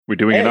We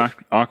doing an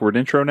awkward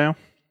intro now?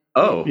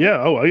 Oh. Yeah.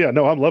 Oh, yeah.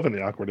 No, I'm loving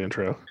the awkward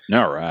intro.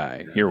 All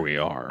right, here we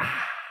are.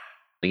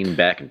 Lean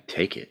back and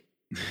take it.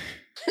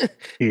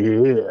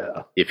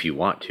 Yeah. If you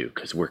want to,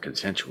 because we're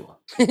consensual.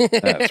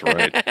 That's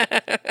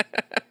right.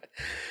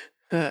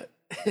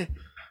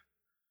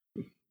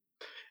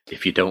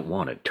 If you don't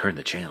want it, turn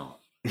the channel.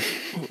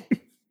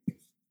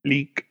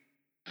 Leak.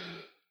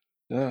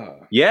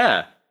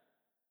 Yeah.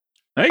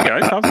 Hey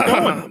guys, how's it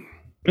going?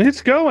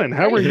 It's going.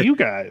 How are you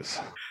guys?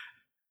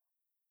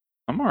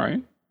 I'm all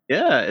right.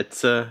 Yeah,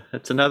 it's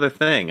another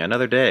thing,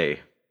 another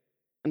day.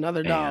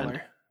 Another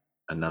dollar.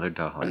 Another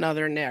dollar.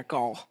 Another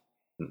nickel.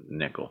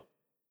 Nickel.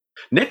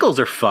 Nickels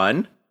are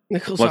fun.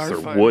 Nickels Unless are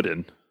they're fun.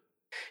 wooden.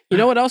 You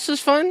know what else is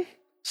fun? I'll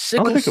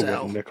Sickle take a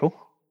cell. wooden nickel.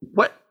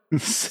 What?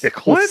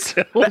 Sickle What?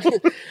 cell.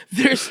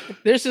 There's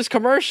this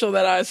commercial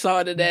that I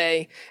saw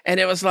today, and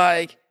it was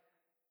like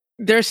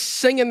they're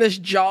singing this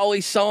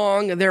jolly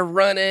song, and they're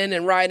running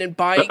and riding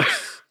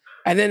bikes,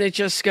 and then it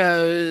just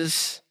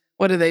goes,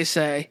 what do they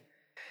say?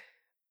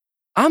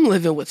 I'm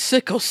living with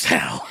sickle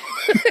cell.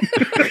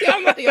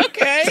 I'm like,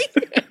 okay.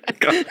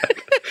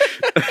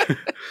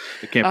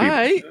 It can't All be.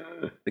 right.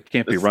 It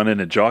can't be running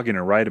and jogging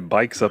and riding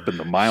bikes up in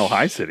the Mile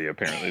High City.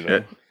 Apparently,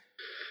 though.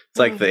 It's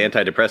like the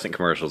antidepressant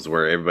commercials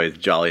where everybody's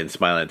jolly and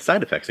smiling.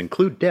 Side effects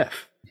include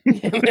death.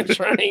 That's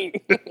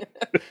right.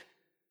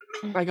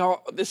 Like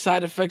all the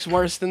side effects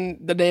worse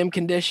than the damn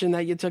condition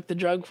that you took the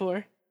drug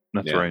for.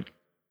 That's Yeah. right.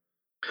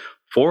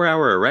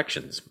 4-hour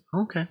erections.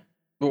 Okay.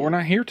 But we're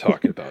not here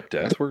talking about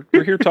death. We're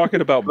here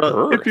talking about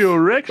Well, birth. If your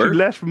erection Birth?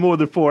 lasts for more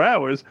than 4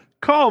 hours,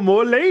 call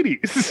more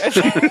ladies.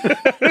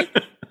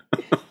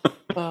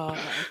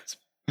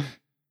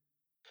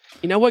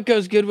 You know what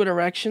goes good with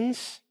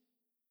erections?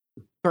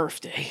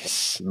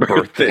 Birthdays.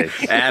 Birthday.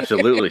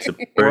 Absolutely. Some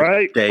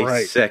Right, birthday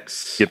right.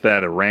 sex. Get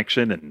that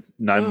erection, and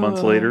 9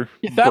 months later,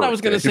 You thought I was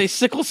going to birthday. say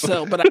sickle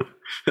cell, but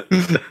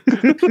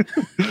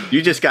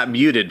You just got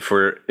muted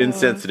for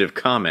insensitive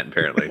comment,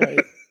 apparently. Right.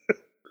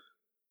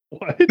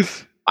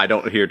 What? I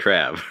don't hear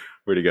Trav.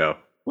 Where'd he go?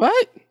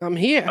 What? I'm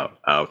here.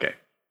 Oh, okay.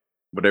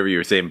 Whatever you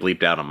were saying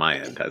bleeped out on my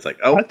end. I was like,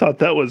 oh. I thought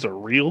that was a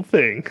real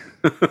thing.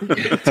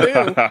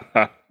 Too.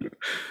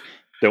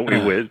 Don't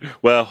we wish?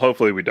 Well,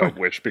 hopefully we don't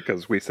wish,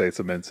 because we say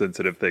some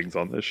insensitive things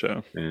on this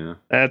show. Yeah.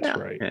 That's Yeah,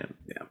 right.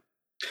 Yeah.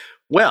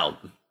 Well,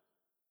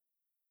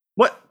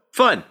 what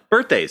fun.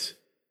 Birthdays.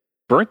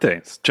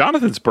 Birthdays.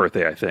 Jonathan's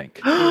birthday, I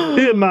think.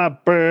 It's my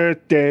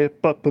birthday.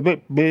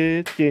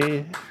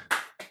 Birthday.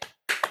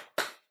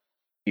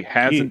 He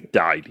hasn't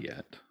died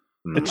yet.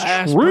 It's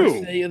Last true.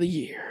 birthday of the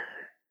year.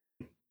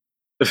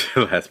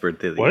 Last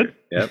birthday of the What?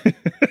 year.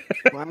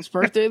 Yep. Last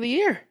birthday of the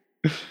year.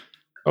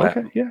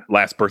 Okay, yeah.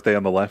 Last birthday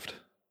on the left.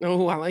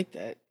 Oh, I like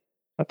that.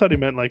 I thought he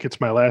meant like it's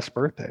my last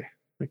birthday.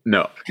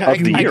 No. I,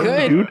 Of the I year,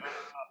 could. dude.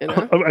 You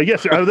know? I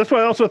guess that's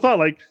why I also thought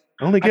like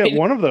I only get mean,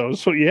 one of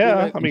those. So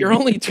yeah, I mean you're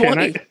only can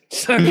 20.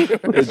 So-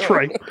 That's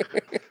right.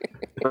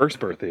 First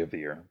birthday of the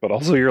year, but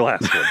also your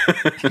last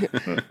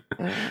one.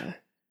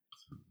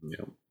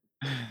 Yep.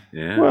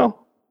 Yeah.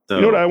 Well, so,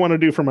 you know what I want to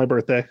do for my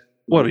birthday?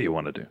 What do you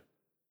want to do?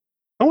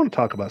 I want to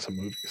talk about some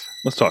movies.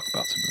 Let's talk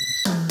about some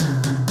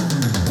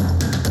movies.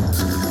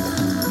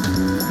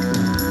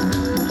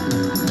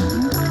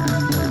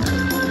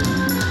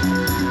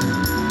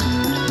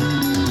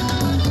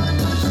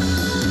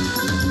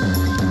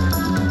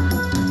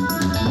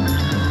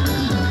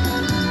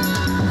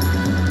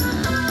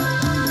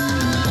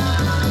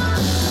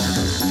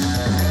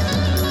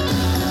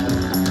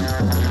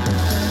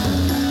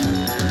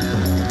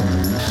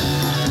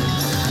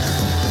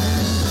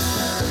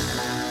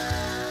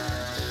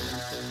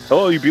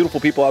 Hello, you beautiful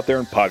people out there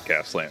in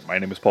podcast land. My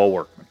name is Paul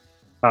Workman.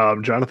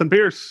 Jonathan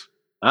Pierce.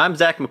 I'm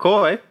Zach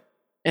McCoy.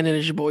 And it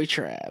is your boy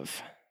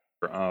Trav.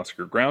 For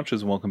Oscar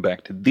Grouches, and welcome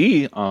back to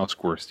the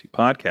Oscarsty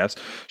podcast,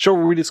 show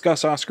where we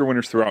discuss Oscar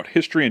winners throughout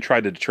history and try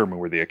to determine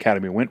where the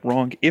Academy went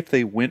wrong, if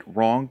they went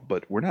wrong.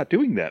 But we're not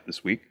doing that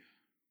this week.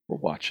 We're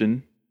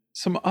watching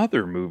some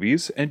other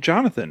movies. And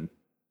Jonathan,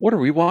 what are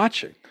we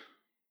watching?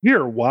 We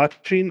are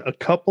watching a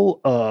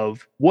couple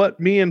of what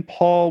me and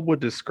Paul would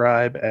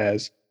describe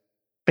as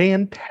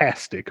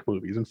fantastic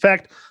movies. In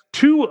fact,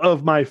 two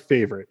of my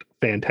favorite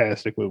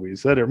fantastic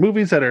movies that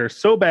are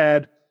so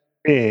bad.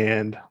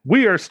 And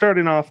we are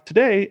starting off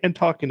today and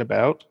talking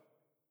about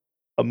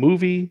a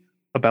movie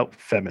about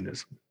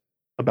feminism,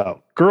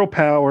 about girl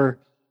power,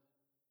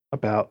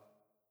 about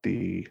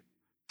the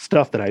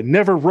stuff that I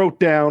never wrote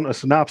down a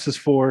synopsis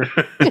for.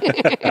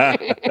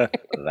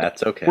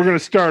 That's okay. We're going to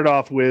start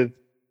off with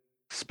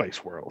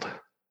Spice World.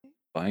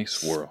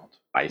 Spice World.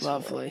 Spice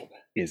Lovely. World.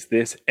 Is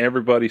this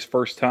everybody's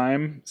first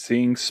time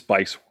seeing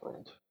Spice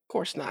World? Of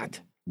course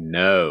not.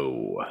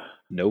 No.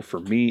 No, for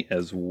me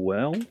as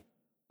well.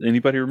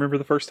 Anybody remember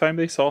the first time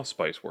they saw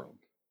Spice World?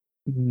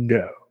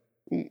 No.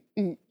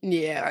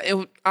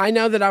 Yeah, I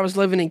know that I was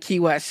living in Key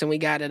West and we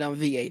got it on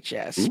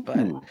VHS, but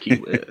Ooh, Key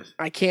West.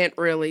 I can't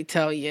really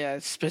tell you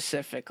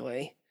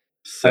specifically.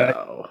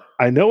 So.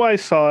 I know I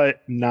saw it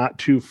not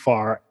too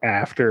far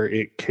after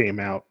it came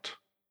out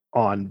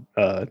on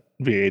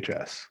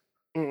VHS.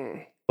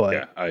 Mm. but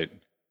Yeah, I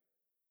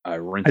I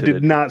rented did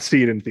it. not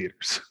see it in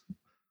theaters.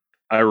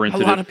 I A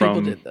rented lot it of people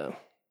from did though.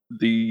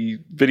 the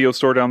video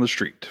store down the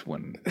street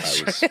when I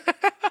was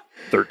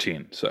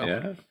 13. So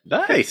Yeah,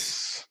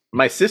 nice.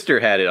 My sister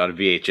had it on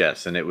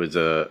VHS, and it was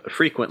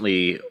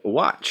frequently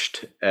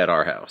watched at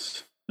our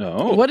house.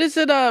 oh, What is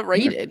it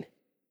rated?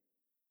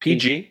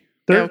 PG.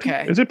 13?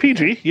 Okay. Is it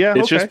PG? Yeah,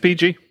 It's okay. just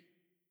PG.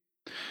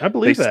 I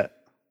believe They- that.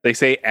 They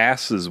say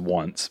asses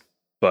once,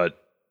 but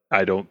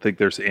I don't think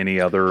there's any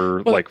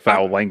other Well, like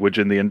foul language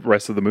in the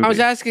rest of the movie. I was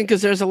asking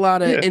because there's a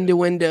lot of Yeah.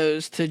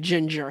 innuendos to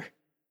Ginger,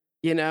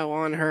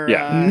 on her.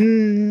 Yeah.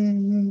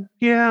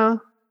 Yeah.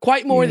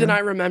 Quite more than Yeah. I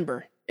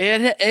remember.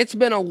 It's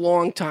been a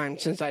long time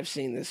since I've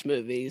seen this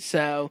movie,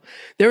 so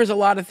there was a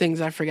lot of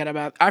things I forgot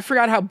about. I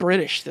forgot how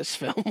British this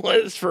film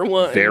was, for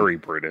one. Very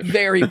British.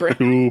 Very British.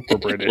 Super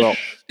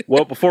British.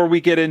 Well, before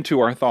we get into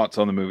our thoughts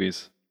on the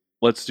movies,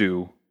 let's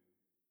do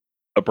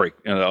a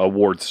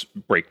awards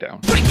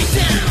breakdown.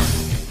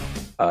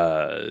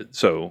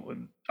 So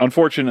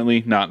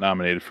unfortunately, not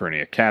nominated for any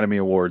Academy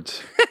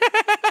Awards.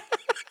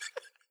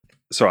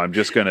 So I'm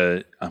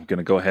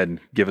gonna go ahead and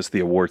give us the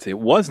awards it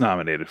was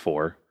nominated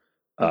for.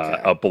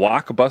 Okay. A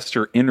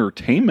Blockbuster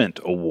Entertainment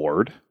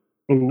Award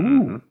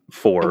Ooh. The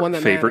for one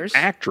that favorite matters.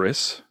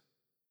 actress,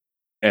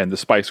 and the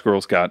Spice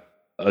Girls got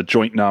a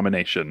joint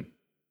nomination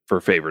for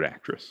favorite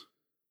actress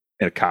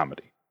in a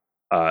comedy.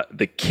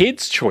 The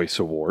Kids' Choice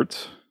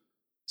Awards,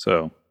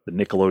 so the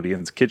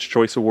Nickelodeon's Kids'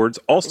 Choice Awards,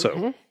 also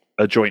Mhm.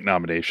 a joint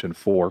nomination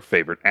for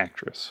favorite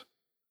actress.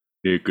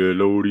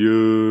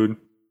 Nickelodeon.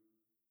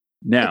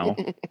 Now,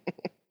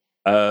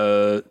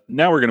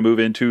 now we're going to move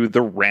into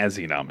the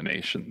Razzie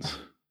nominations.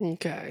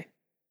 Okay.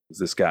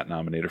 This got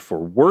nominated for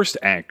Worst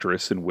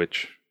Actress, it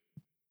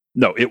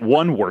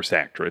won Worst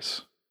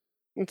Actress.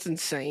 It's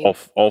insane.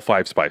 All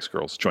 5 Spice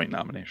Girls joint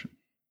nomination.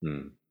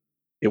 Hmm.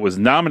 It was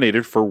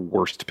nominated for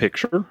Worst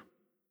Picture,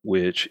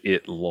 which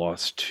it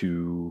lost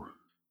to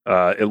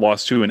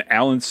an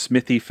Alan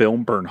Smithy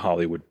film, Burn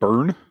Hollywood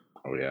Burn.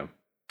 Oh yeah.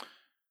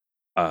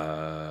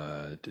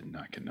 Did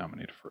not get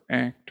nominated for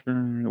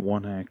actor.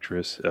 One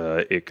actress.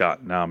 It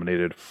got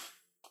nominated.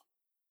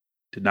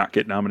 Did not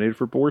get nominated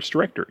for Worst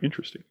Director.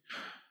 Interesting.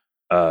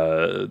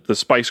 The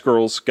Spice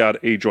Girls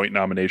got a joint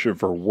nomination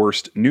for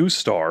Worst New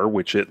Star,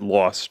 which it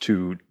lost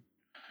to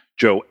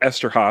Joe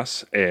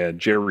Esterhaas and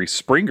Jerry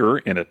Springer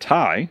in a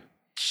tie.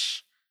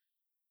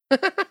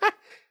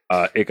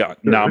 It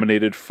got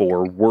nominated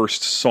for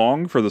Worst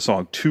Song for the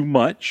song Too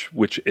Much,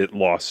 which it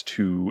lost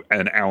to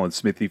an Alan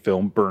Smithy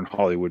film, Burn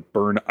Hollywood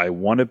Burn, I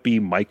Wanna Be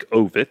Mike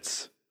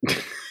Ovitz.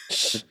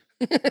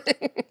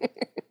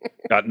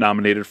 Got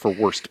nominated for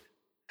Worst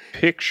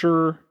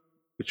Picture,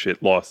 which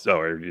it lost. Oh, I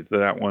already did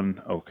that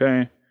one.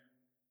 Okay.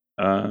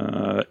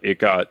 It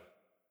got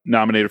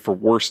nominated for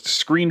Worst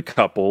Screen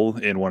Couple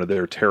in one of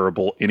their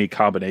terrible any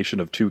combination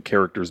of two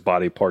characters'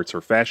 body parts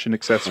or fashion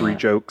accessory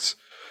jokes.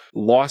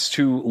 Lost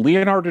to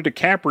Leonardo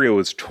DiCaprio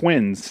as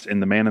twins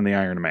in The Man in the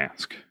Iron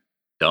Mask.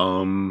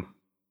 Dumb.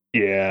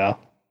 Yeah.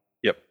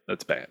 Yep,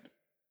 that's bad.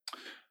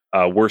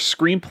 Worst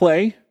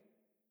Screenplay.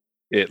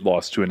 It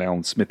lost to an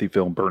Alan Smithy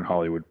film, Burn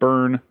Hollywood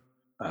Burn.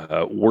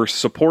 Worst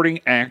Supporting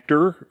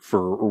Actor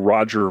for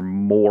Roger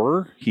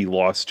Moore. He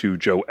lost to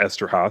Joe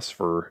Esterhaas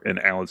for an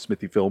Alan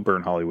Smithy film,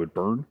 Burn Hollywood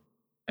Burn.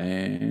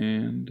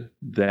 And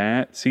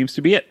that seems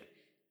to be it.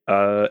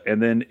 And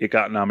then it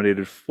got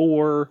nominated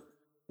for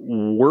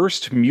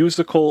Worst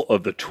Musical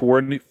of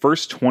the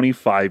first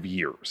 25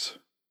 years,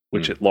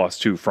 which it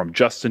lost to From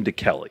Justin to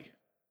Kelly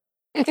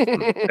at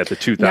the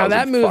 2005. Now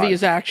that movie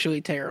is actually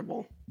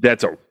terrible.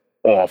 That's a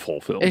awful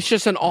film. It's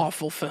just an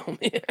awful film.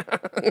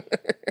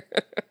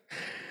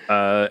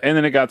 And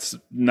then it got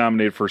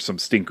nominated for some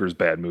Stinkers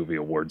Bad Movie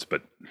Awards,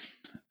 but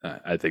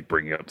I think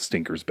bringing up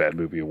Stinkers Bad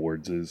Movie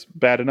Awards is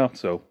bad enough,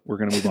 so we're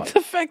going to move on.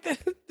 The fact that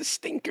the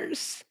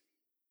stinkers.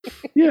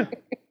 Yeah.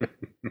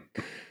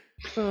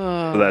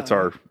 So that's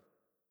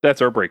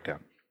our breakdown.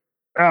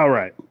 All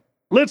right.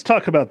 Let's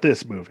talk about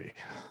this movie.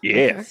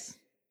 Yes.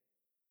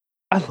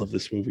 I love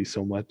this movie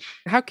so much.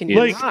 How can you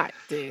Like- not,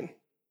 dude?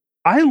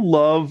 I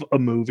love a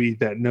movie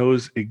that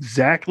knows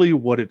exactly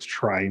what it's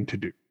trying to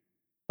do.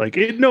 Like,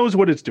 it knows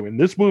what it's doing.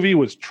 This movie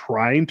was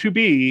trying to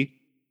be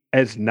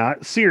as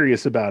not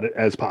serious about it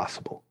as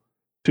possible,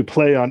 to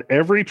play on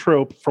every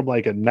trope from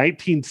like a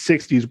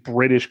 1960s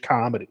British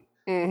comedy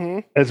Mm-hmm.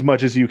 as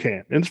much as you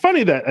can. And it's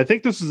funny that I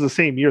think this is the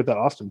same year that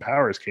Austin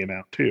Powers came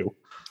out too.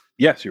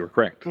 Yes, you were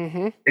correct.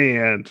 Mm-hmm.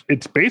 And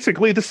it's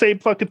basically the same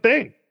fucking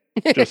thing,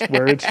 just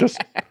where it's just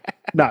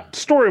not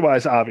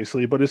story-wise,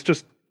 obviously, but it's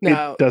just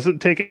No. it doesn't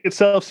take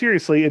itself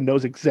seriously and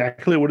knows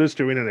exactly what it's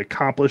doing and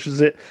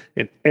accomplishes it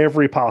in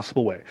every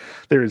possible way.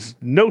 There is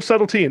no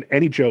subtlety in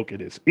any joke.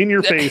 It is in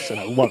your face, and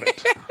I love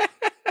it.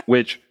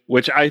 Which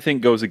I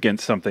think goes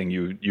against something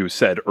you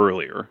said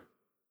earlier.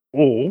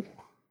 Oh,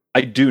 I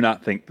do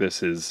not think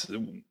this is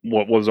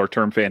what was our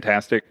term,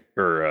 fantastic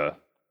or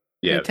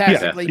Yeah.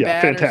 Fantastically yeah,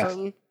 bad fantastic. or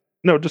something.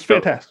 no, just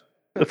fantastic.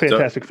 A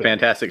fantastic film.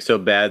 Fantastic, so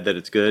bad that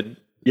it's good.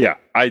 yeah.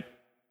 I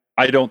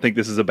don't think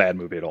this is a bad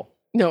movie at all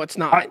No, it's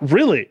not.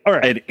 Really? All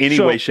right. in any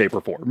So, way, shape,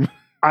 or form.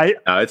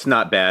 No, it's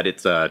not bad.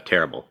 It's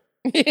terrible.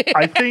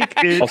 I think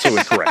it's Also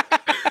incorrect.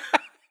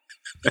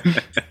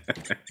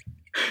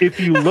 if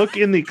you look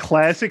in the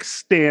classic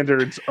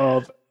standards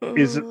of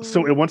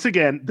once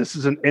again, this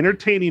is an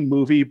entertaining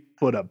movie,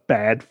 but a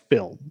bad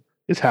film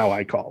is how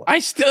I call it. I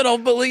still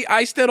don't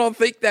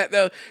think that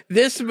though.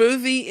 This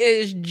movie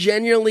is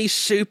genuinely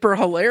super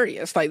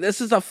hilarious. Like this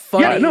is a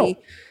funny. Yeah, no,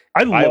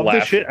 I love the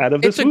laughed. shit out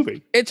of this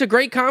movie. It's a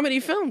great comedy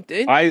film,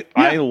 dude. I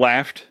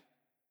laughed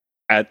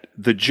at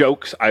the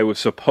jokes I was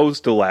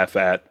supposed to laugh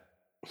at,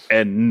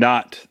 and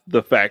not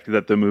the fact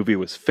that the movie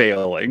was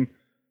failing.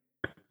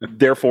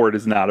 Therefore, it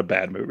is not a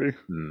bad movie.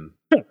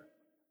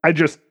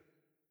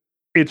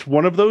 It's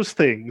one of those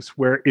things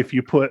where if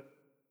you put,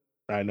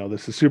 I know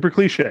this is super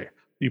cliche,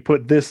 you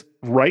put this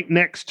right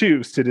next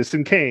to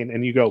Citizen Kane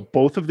and you go,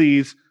 both of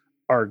these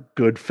are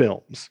good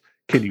films.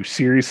 Can you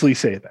seriously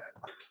say that?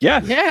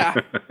 Yes. Yeah.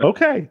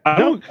 Okay.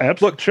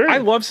 Look, sure. I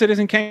love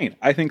Citizen Kane.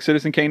 I think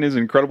Citizen Kane is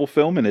an incredible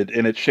film, and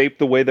it shaped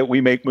the way that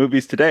we make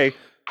movies today.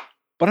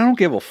 But I don't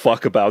give a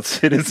fuck about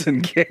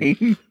Citizen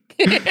Kane.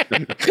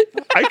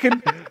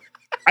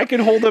 I can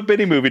hold up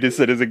any movie to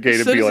Citizen Kane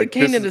and be like,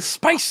 Citizen Kane to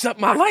spice up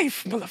my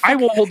life, motherfucker. I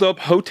will hold up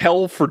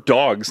Hotel for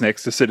Dogs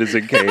next to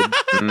Citizen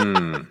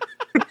Kane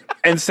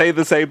and say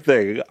the same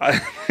thing.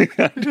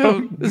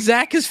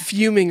 Zach is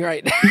fuming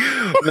right now.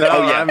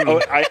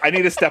 I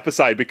need to step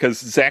aside because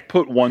Zach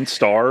put 1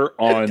 star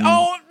on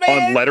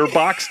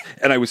Letterboxd,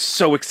 and I was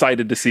so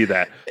excited to see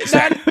that.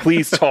 Zach,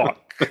 please talk.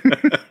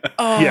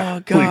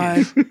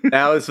 God.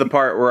 Now is the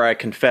part where I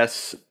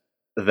confess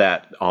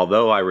that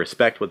although I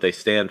respect what they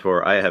stand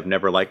for, I have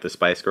never liked the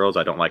Spice Girls.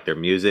 I don't like their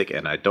music,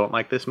 and I don't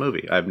like this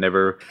movie. I've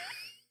never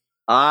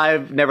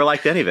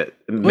liked any of it.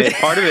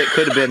 Part of it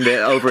could have been the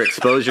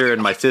overexposure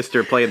and my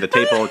sister playing the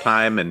tape all the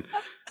time.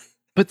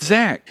 But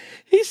Zach,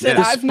 he said,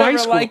 I've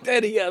never liked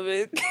any of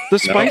it. The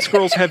Spice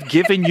Girls have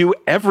given you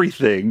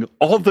everything,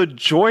 all the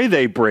joy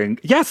they bring.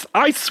 Yes,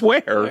 I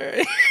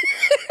swear.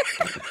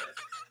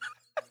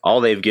 All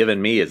they've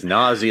given me is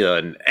nausea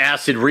and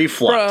acid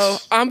reflux. Bro,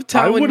 I'm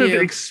telling you. I would have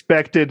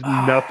expected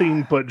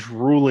nothing but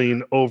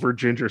drooling over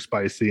Ginger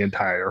Spice the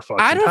entire fucking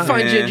time. I don't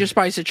find Ginger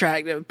Spice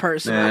attractive,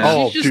 personally.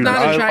 Nah. She's just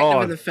not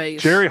attractive in the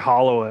face. Jerry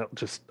Holloway,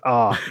 just,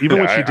 even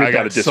when she did I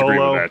gotta that disagree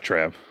solo. with that,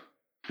 Trav.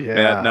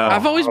 Yeah, no.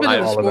 I've always been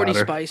I'm a all Sporty about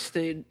her. Spice,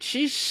 dude.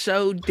 She's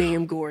so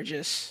damn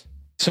gorgeous.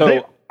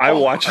 So I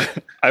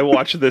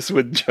watched this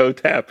with Joe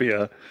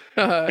Tapia,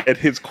 and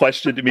his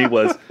question to me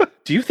was,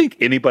 "Do you think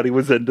anybody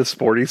was into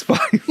Sporty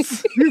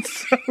Spice?"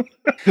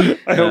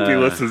 I hope he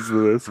listens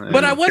to this.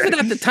 But I wasn't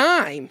at the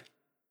time.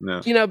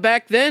 No. You know,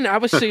 back then I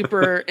was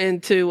super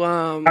into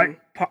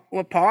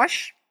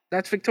Posh.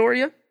 That's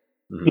Victoria.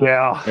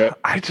 Yeah,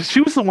 Yep. she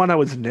was the one I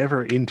was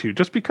never into,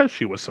 just because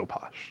she was so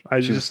posh.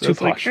 She's too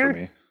posh for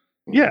me.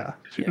 Yeah,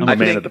 I'm a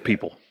man of the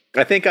people.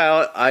 I think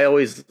I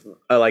always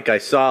I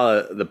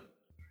saw the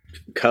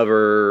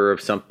cover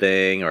of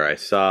something, or I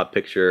saw a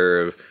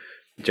picture of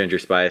Ginger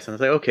Spice, and I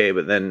was like, okay,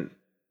 but then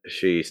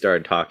she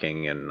started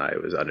talking, and I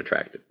was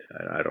unattracted.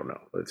 I don't know,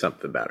 it's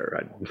something about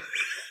her.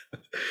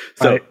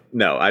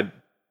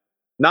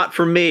 Not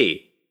for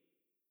me.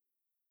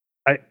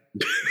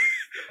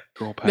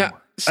 Girl power.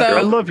 Now, so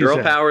I love you, Girl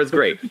Zach. power is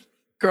great.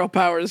 girl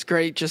power is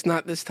great, just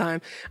not this time.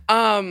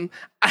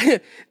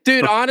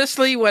 Dude,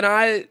 honestly, when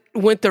I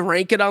went to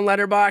rank it on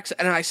Letterboxd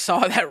and I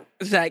saw that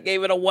Zach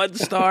gave it a 1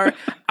 star,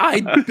 I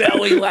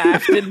belly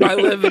laughed in my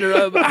living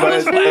room. I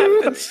was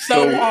laughing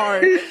so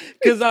hard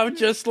because I'm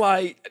just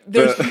like,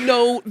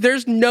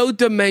 there's no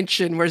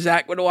dimension where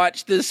Zach would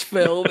watch this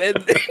film and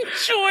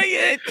enjoy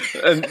it.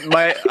 And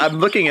I'm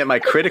looking at my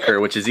Critiker,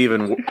 which is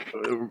even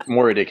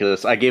more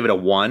ridiculous. I gave it a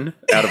 1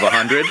 out of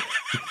 100.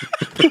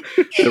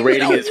 The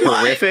rating is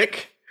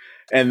horrific.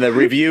 And the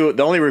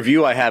only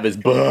review I have is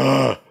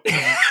buh.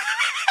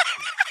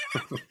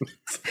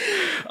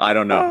 I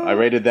don't know. I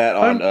rated that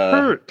on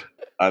hurt.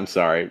 I'm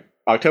sorry.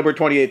 October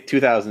 28th,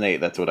 2008.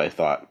 That's what I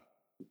thought.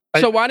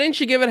 So why didn't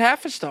you give it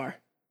half a star?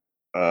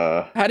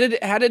 How did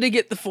it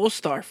get the full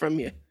star from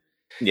you?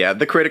 Yeah,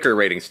 the Critiker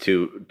rating's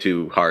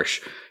too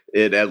harsh.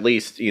 It at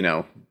least, I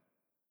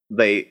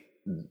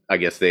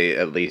guess they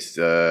at least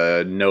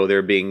know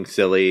they're being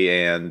silly,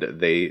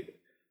 and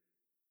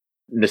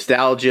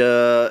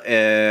nostalgia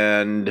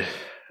and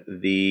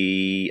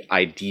the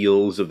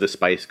ideals of the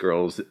Spice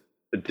Girls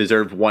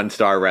deserve 1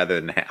 star rather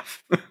than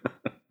half.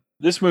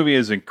 This movie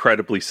is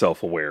incredibly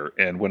self-aware,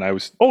 and when I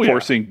was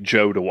forcing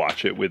Joe to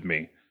watch it with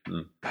me,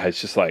 I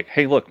was just like,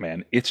 "Hey, look,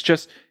 man, it's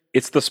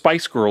the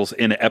Spice Girls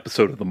in an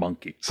episode of The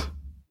Monkees."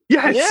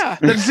 Yes, Yeah.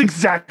 that's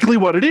exactly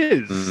what it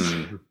is.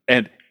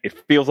 And it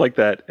feels like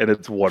that, and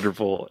it's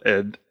wonderful,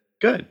 and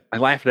Good. I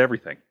laugh at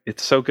everything.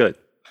 It's so good.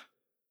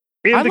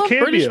 And I the love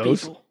British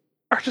cameos people.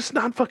 are just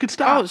not fucking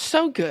stop. Oh,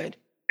 so good.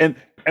 And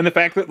the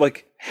fact that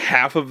like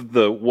half of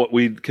what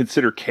we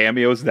consider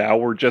cameos now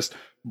were just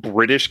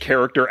British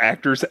character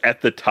actors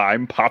at the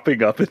time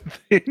popping up in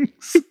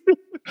things.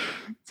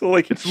 So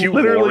like It's Hugh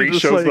literally Laurie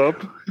just shows like-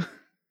 up.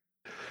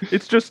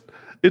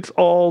 It's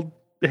all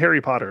the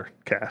Harry Potter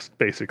cast,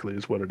 basically,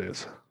 is what it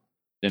is.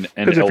 And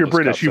Because if you're Elvis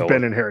British, Costello. you've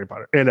been in Harry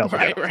Potter and Elvis.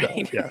 Right, Costello,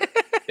 right. Yeah.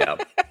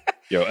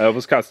 Yeah.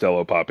 Elvis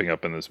Costello popping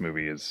up in this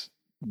movie is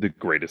the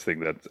greatest thing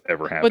that's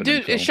ever happened. But dude,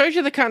 in film. it shows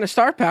you the kind of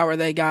star power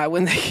they got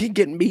when they can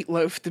get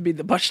Meatloaf to be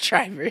the bus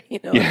driver. You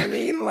know what I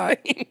mean?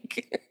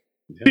 Like,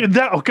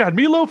 Oh God,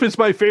 Meatloaf is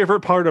my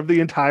favorite part of the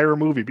entire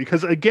movie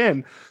because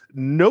again,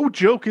 no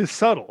joke is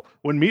subtle.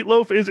 When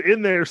Meatloaf is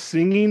in there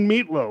singing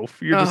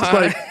Meatloaf, you're just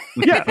like,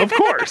 yeah, of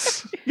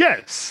course,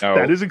 yes, No.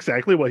 that is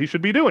exactly what he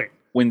should be doing.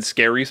 When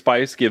Scary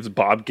Spice gives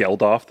Bob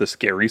Geldof the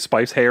Scary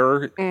Spice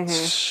hair,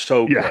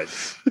 so good.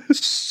 Yes.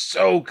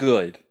 So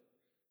good.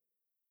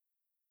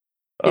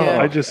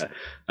 Yeah.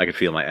 I could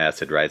feel my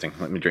acid rising.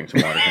 Let me drink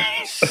some water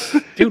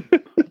here.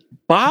 Dude,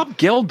 Bob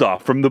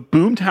Geldof from the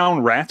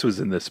Boomtown Rats was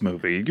in this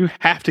movie. You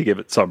have to give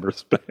it some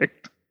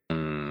respect.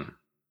 He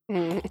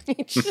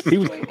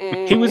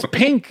was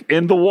pink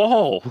in The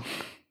Wall.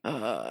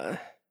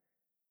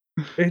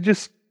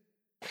 It's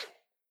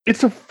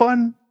a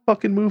fun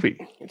fucking movie.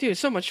 Dude, it's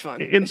so much fun.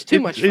 It's too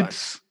much fun.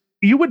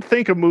 You would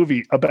think a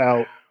movie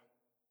about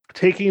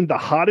taking the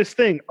hottest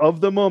thing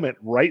of the moment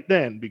right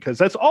then, because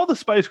that's all the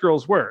Spice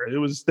Girls were. It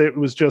was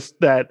just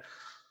that,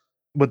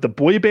 but the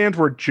boy bands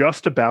were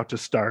just about to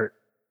start,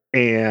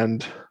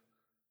 and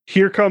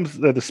here comes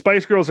the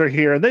Spice Girls are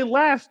here, and they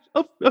last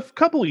a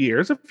couple of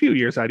years, a few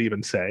years, I'd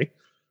even say.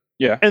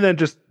 Yeah. And then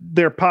just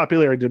their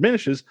popularity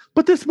diminishes,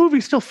 but this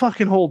movie still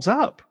fucking holds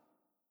up.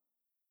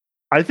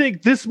 I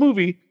think this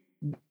movie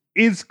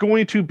is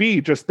going to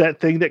be just that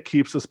thing that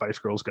keeps the Spice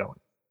Girls going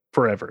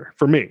forever,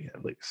 for me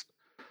at least.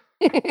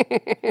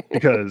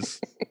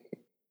 Because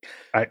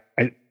I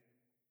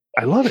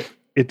love it.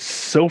 It's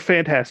so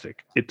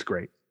fantastic. It's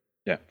great.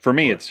 Yeah. For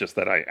me, it's just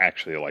that I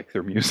actually like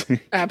their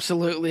music.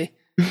 Absolutely.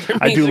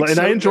 I do, and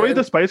so I enjoy good.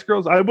 the Spice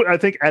Girls. I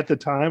think at the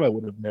time I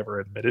would have never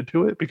admitted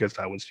to it because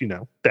I was,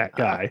 that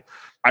guy.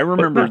 I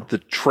remember no. the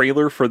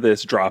trailer for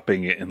this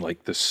dropping in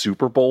like the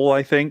Super Bowl,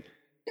 I think.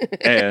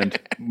 And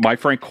my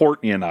friend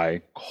Courtney and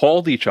I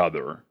called each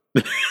other,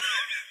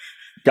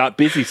 got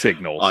busy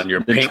signals On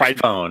your then pink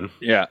phone.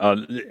 Yeah,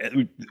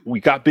 we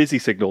got busy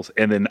signals,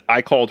 and then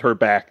I called her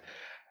back,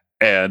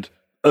 and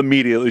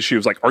immediately she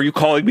was like, "Are you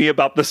calling me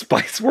about the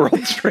Spice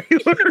World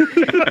trailer?"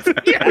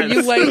 Yes. Are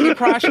you laying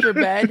across your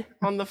bed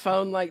on the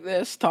phone like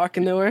this,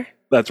 talking to her?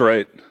 That's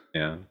right.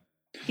 Yeah.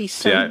 He's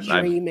so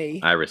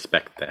dreamy. I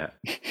respect that.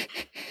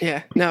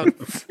 Yeah, no.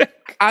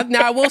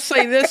 Now, I will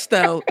say this,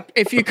 though.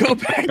 If you go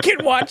back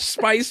and watch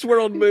Spice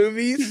World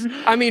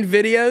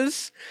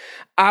videos,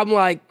 I'm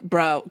like,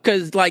 bro,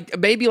 because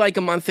maybe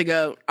a month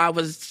ago, I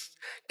was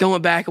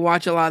going back and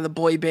watching a lot of the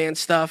boy band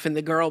stuff and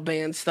the girl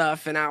band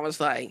stuff, and I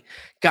was like,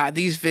 God,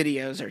 these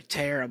videos are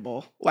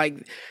terrible.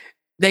 Like,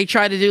 they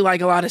try to do a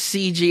lot of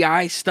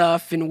CGI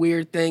stuff and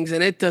weird things,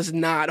 and it does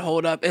not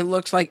hold up. It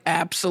looks like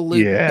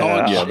absolute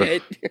dog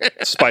shit.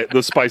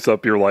 The Spice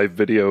Up Your Life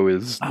video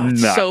is not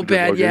so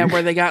bad. looking. Yeah,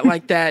 where they got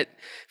that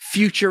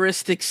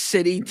futuristic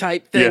city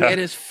type thing. Yeah. It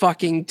is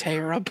fucking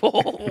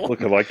terrible.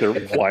 Looking like they're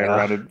flying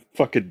around in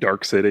fucking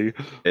Dark City.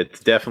 It's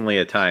definitely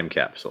a time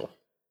capsule.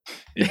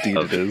 Indeed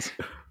it is.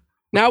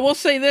 Now, I will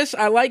say this.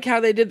 I like how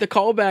they did the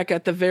callback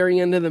at the very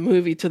end of the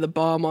movie to the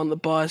bomb on the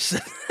bus.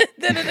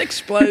 Then it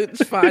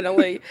explodes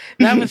finally.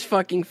 That was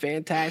fucking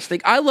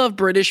fantastic. I love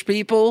British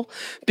people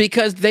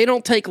because they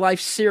don't take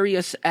life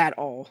serious at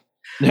all.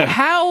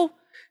 How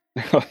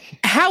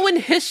in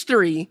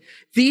history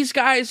these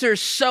guys are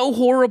so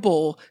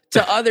horrible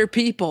to other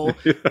people,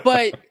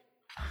 but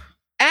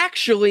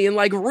actually in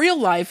real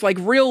life,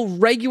 real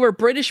regular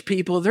British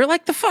people, they're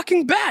the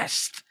fucking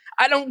best.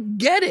 I don't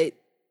get it.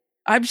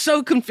 I'm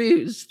so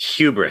confused.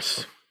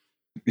 Hubris.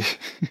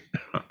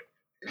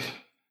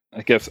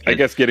 I guess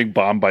getting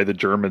bombed by the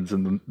Germans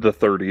in the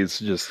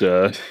 30s just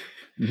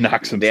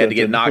knocks them. They had to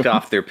get knocked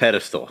off their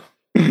pedestal.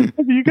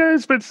 Have you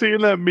guys been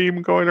seeing that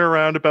meme going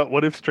around about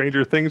what if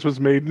Stranger Things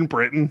was made in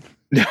Britain?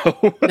 No,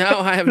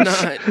 I have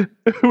not.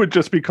 It would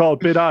just be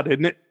called Bit Odd,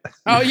 isn't it?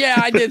 Oh yeah,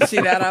 I did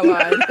see that. I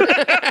lied.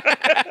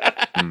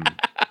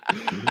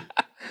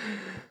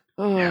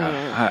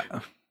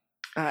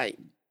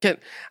 Yeah,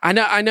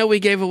 I know we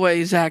gave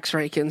away Zach's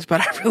rankings,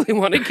 but I really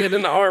want to get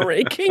in our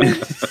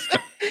rankings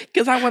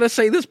because I want to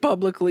say this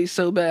publicly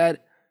so bad.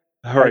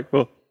 all right.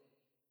 Well,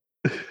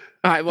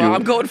 All right, well,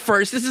 I'm going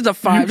first. This is a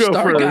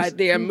 5-star first.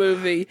 goddamn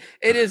movie.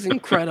 It is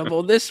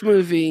incredible. This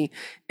movie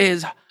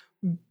is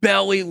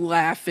belly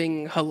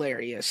laughing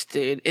hilarious,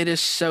 dude. It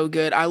is so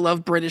good. I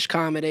love British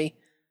comedy.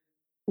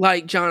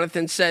 Like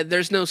Jonathan said,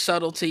 there's no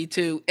subtlety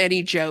to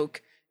any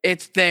joke.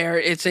 It's there.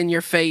 It's in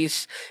your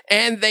face.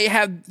 And they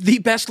have the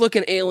best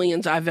looking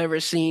aliens I've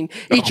ever seen.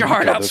 Eat your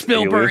heart out,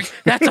 Spielberg. aliens.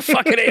 That's a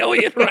fucking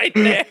alien right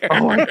there.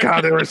 Oh my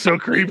God, they were so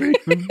creepy.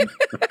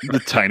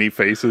 the tiny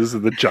faces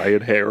and the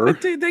giant hair.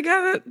 Dude, they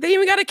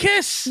even got a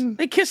kiss.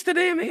 They kissed the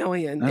damn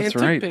alien That's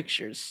and right. took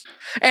pictures.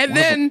 And One of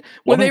then them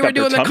when they got were their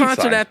doing the tummy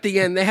concert signed. at the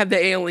end, they had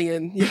the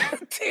alien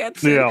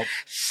dancing. Yeah.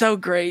 So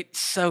great,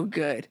 so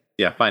good.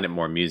 Yeah, I find it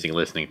more amusing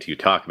listening to you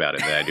talk about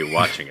it than I do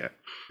watching it.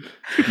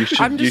 You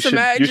should, I'm just you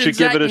imagining should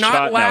Zach give it a not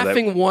shot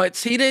laughing now.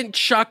 once. He didn't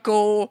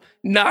chuckle,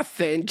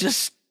 nothing.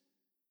 Just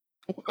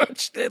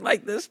watched it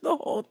like this the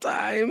whole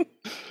time.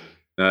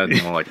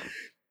 It's more like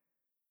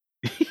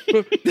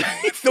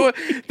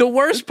The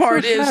worst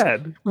part So is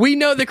sad. we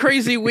know the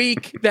crazy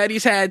week that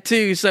he's had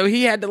too, so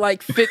he had to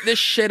like fit this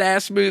shit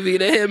ass movie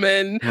to him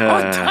in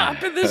on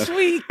top of this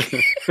week.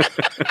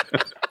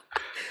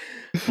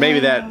 maybe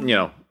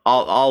that,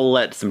 I'll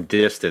let some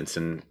distance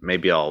and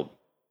maybe I'll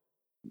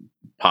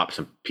pop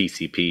some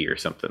PCP or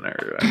something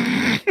or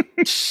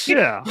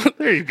Yeah,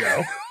 there you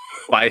go.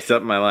 spice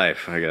up my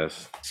life, I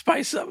guess.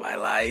 Spice up my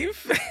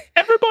life.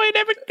 Every boy and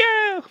every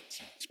girl.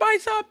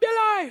 Spice up your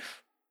life.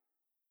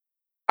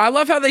 I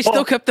love how they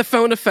still kept the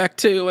phone effect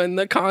too in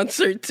the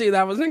concert too.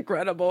 That was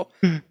incredible.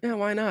 Yeah,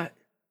 why not?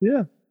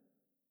 Yeah.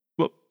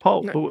 Well,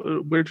 Paul,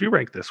 where'd you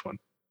rank this one?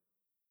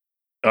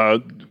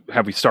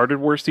 Have we started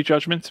Worsty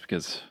Judgments?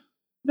 Because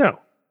No.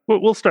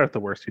 We'll start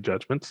the Worsty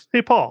Judgments.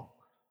 Hey, Paul.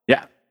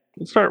 Yeah.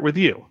 We'll start with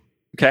you.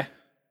 okay,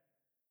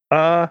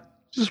 Does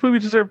this movie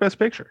deserve Best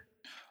Picture?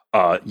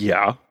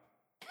 yeah,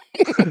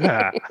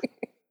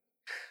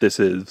 this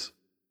is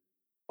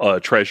a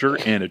treasure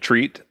and a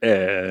treat,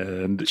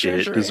 and Treasure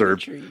it and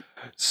deserves treat.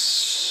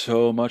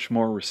 so much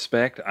more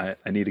respect. I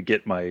need to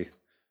get my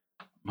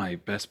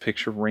Best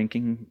Picture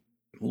ranking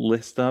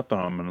list up.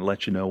 I'm going to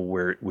let you know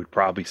where it would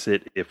probably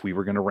sit if we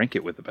were going to rank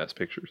it with the Best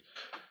Pictures.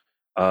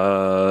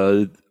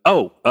 Number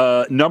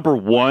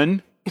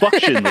one, fuck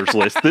Schindler's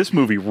List. This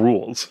movie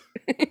rules.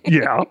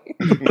 Yeah.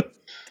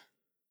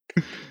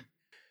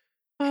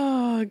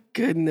 Oh,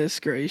 goodness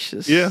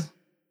gracious. Yeah.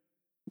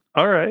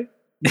 All right.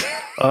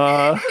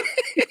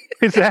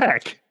 Hey,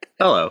 Zach.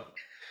 Hello.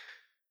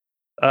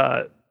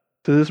 Does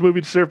this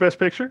movie deserve Best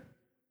Picture?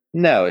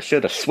 No, it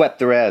should have swept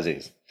the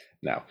Razzies.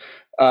 No.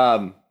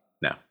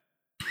 No.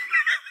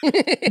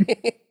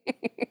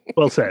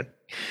 Well said.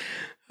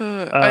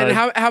 And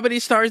how many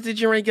stars did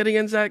you rank it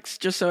against, X?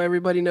 Just so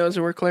everybody knows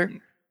and we're clear.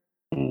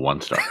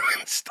 1 star.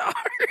 Star.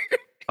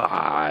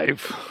 5.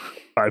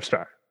 5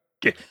 star.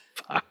 Get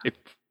 5.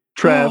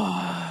 Trev,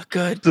 Oh,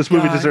 good. does this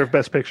movie God. deserve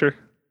Best Picture?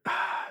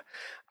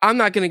 I'm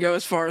not going to go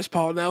as far as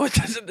Paul. No, it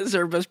doesn't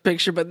deserve Best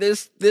Picture, but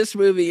this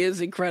movie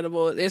is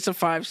incredible. It's a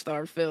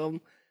 5-star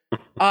film.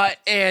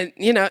 And,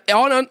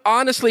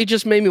 honestly,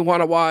 just made me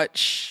want to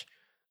watch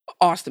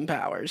Austin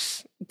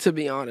Powers, to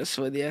be honest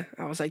with you.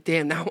 I was like,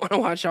 damn, now I want to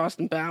watch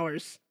Austin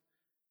Powers.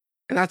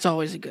 And that's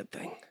always a good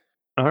thing.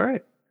 All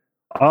right.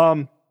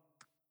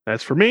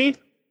 As for me,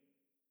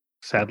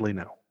 sadly,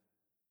 no.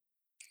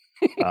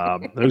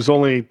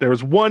 There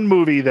was one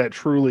movie that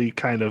truly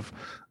kind of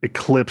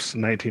eclipsed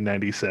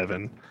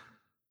 1997,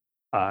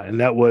 and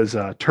that was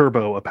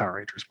Turbo, a Power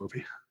Rangers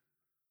movie.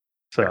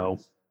 So,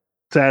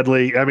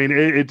 sadly, I mean,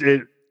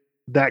 it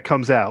that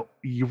comes out,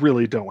 you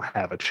really don't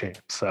have a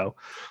chance. So,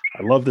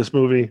 I love this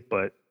movie,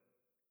 but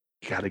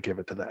you got to give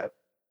it to that.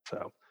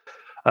 So,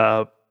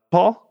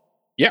 Paul,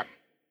 Yeah.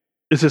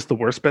 is this the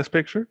worst Best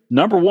Picture?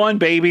 Number one,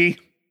 baby.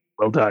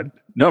 Well done,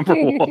 Number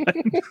one.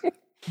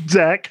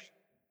 Zach.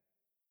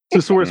 Is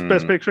this the worst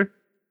Best Picture?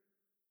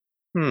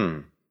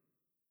 If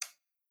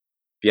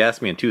you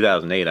asked me in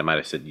 2008, I might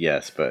have said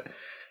yes, but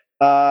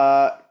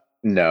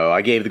no,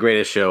 I gave The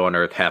Greatest Show on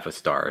Earth half a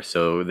star,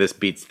 so this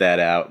beats that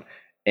out,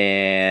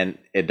 and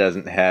it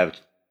doesn't have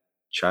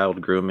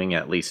child grooming,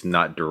 at least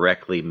not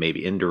directly,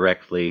 maybe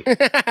indirectly.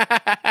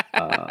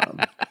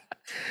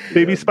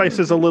 Baby Spice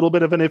is a little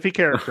bit of an iffy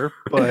character,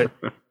 but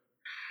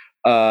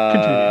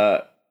continue.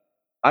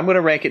 I'm going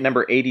to rank it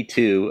number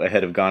 82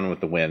 ahead of Gone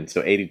with the Wind,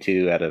 so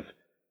 82 out of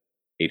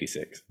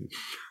 86.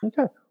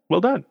 Okay,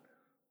 well done.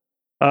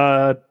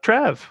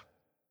 Trav,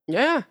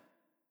 Yeah,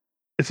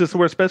 is this the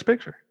worst Best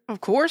Picture?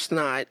 of course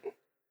not.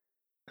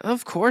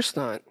 Of course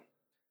not.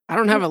 I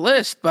don't have a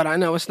list, but I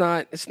know it's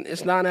not.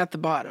 It's not at the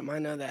bottom. I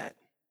know that.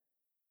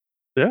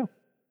 Yeah.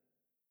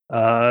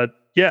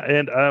 Yeah,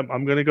 and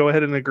I'm going to go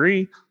ahead and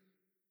agree.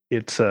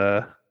 It's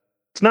not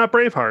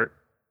Braveheart,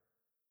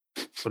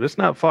 but it's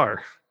not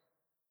far.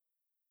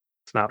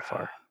 It's not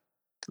far.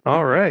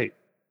 All right.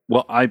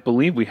 Well, I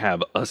believe we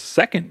have a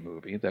second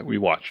movie that we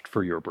watched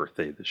for your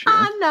birthday this year.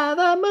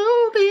 Another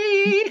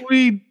movie.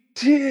 We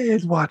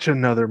did watch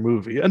another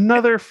movie,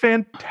 another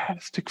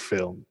fantastic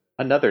film.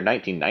 Another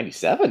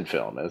 1997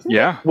 film, isn't it?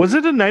 Yeah. Was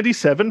it a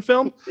 97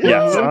 film?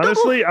 Yes.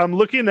 Honestly, I'm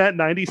looking at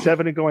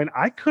 97 and going,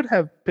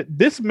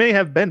 this may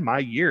have been my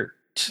year.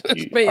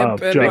 This may have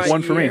been just my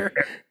one for me. year.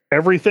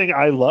 Everything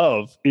I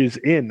love is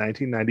in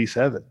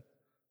 1997.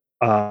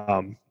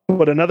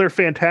 But another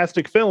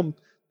fantastic film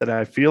that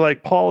I feel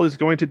like Paul is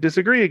going to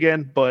disagree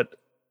again, but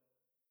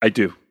I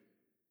do.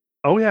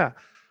 oh yeah,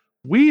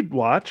 we'd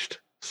watched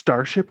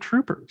Starship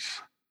Troopers.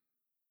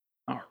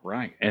 All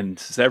right. And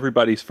this is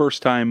everybody's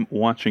first time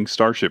watching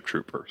Starship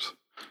Troopers.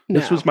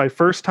 This was my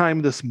first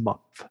time this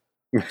month.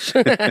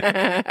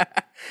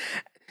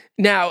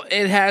 Now,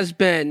 it has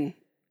been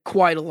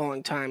quite a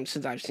long time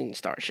since I've seen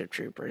Starship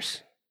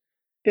Troopers.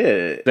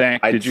 Yeah.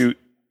 Zach, did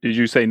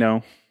you say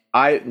no?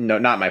 No,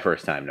 not my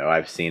first time. No,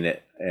 I've seen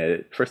it.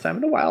 First time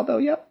in a while, though.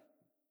 Yep.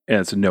 And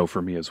it's a no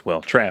for me as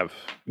well. Trav,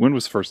 when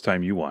was the first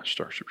time you watched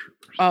Starship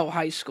Troopers? Oh,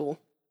 high school.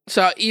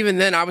 So even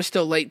then, I was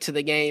still late to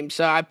the game.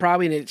 So I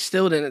probably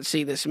still didn't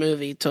see this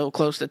movie till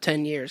close to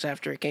 10 years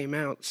after it came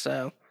out.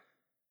 So.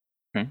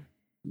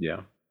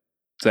 Yeah.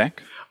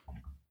 Zach?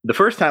 The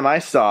first time I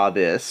saw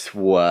this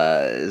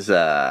was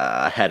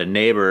I had a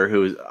neighbor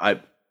who was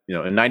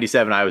in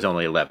 '97 I was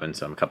only 11,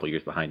 so I'm a couple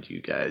years behind you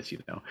guys,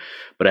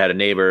 But I had a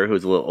neighbor who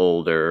was a little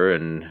older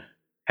and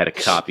had a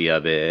copy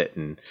of it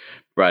and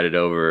brought it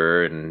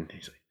over, and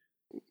he's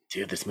like,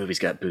 "Dude, this movie's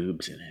got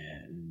boobs in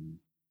it."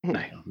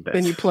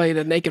 Then you played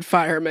a naked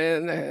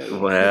fireman.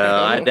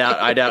 Well,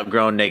 I'd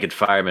outgrown naked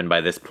fireman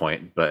by this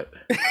point, but.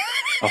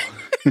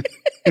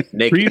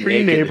 Naked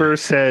neighbor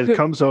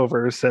comes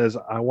over, says,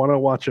 "I want to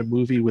watch a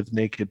movie with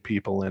naked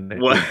people in it."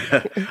 Well,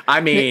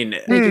 I mean,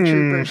 Naked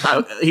Troopers.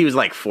 he was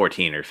like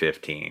 14 or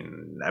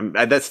 15.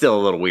 That's still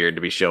a little weird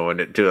to be showing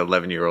it to an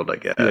 11-year-old, I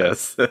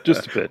guess. Yeah,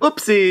 just a bit.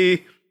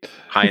 Whoopsie.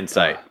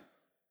 Hindsight.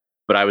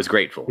 But I was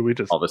grateful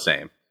all the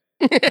same.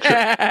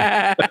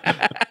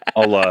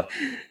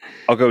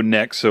 I'll go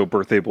next so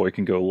Birthday Boy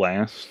can go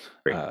last.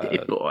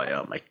 Birthday Boy,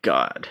 oh my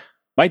God.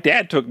 My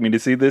dad took me to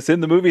see this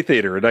in the movie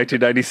theater in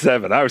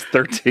 1997. I was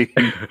 13.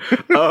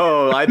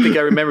 Oh, I think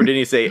I remember. Didn't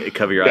he say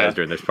cover your eyes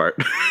during this part?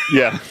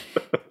 Yeah.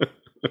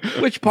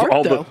 Which part,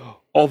 though?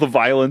 All the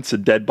violence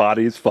and dead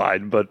bodies,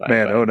 fine. But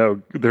oh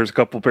no, there's a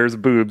couple pairs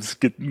of boobs.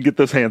 Get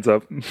those hands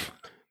up.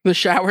 The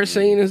shower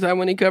scene, is that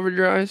when he covered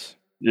your eyes?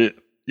 Yeah.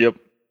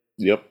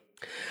 Yep.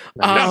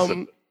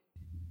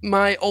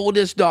 My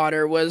oldest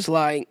daughter was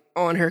like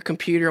on her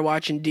computer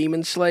watching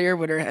Demon Slayer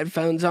with her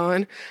headphones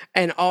on,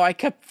 and all I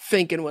kept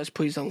thinking was,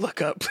 "Please don't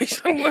look up! Please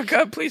don't look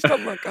up! Please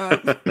don't look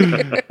up!"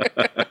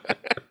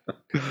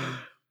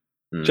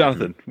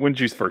 Jonathan, when did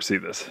you first see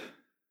this?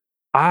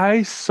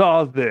 I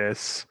saw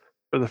this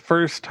for the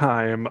first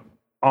time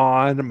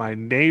on my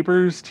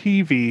neighbor's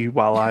TV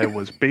while I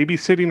was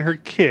babysitting her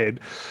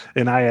kid,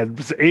 and I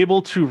was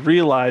able to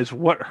realize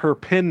what her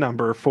PIN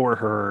number for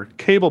her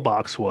cable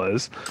box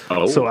was,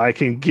 so I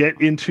can get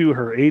into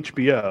her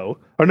HBO,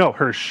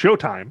 her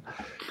Showtime,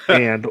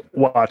 and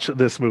watch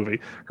this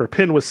movie. Her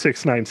PIN was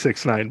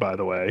 6969, by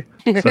the way.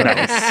 So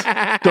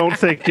don't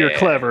think you're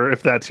clever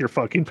if that's your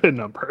fucking PIN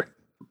number.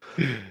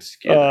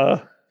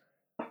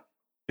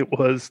 It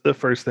was the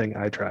first thing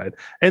I tried.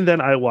 And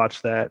then I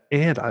watched that,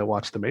 and I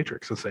watched The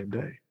Matrix the same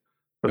day.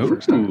 For the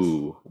first time.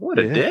 Ooh, what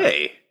a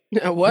day.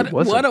 What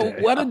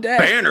a day.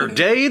 Banner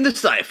day in the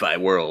sci-fi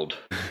world.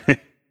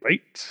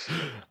 Right.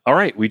 All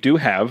right, we do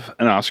have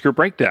an Oscar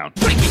breakdown.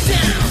 Break it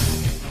down.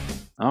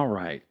 All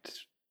right.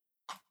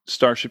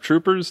 Starship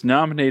Troopers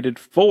nominated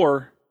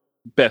for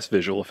Best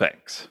Visual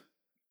Effects,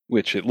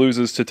 which it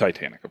loses to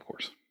Titanic, of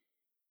course.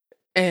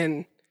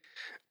 And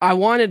I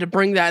wanted to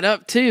bring that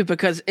up too,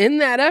 because in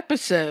that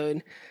episode,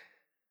 I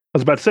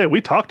was about to say,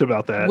 we talked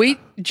about that.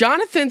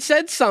 Jonathan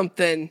said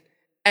something,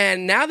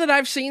 and now that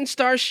I've seen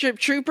Starship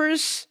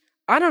Troopers,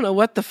 I don't know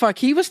what the fuck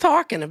he was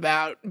talking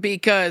about,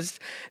 because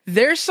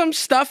there's some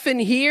stuff in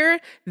here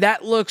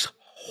that looks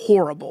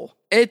horrible.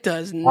 It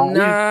does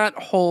not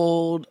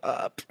hold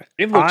up.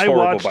 It looks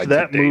horrible by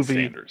today's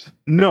standards.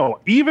 No,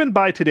 even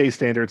by today's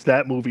standards,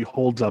 that movie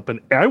holds up. And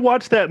I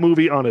watched that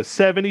movie on a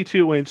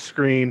 72-inch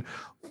screen,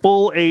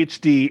 full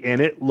HD,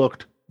 and it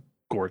looked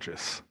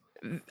gorgeous.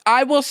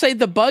 I will say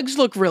the bugs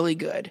look really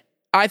good.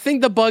 I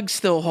think the bugs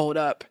still hold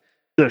up.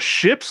 The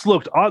ships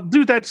looked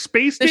dude, that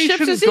space station.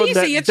 The ships is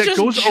easy. It's just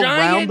goes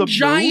around the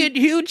giant,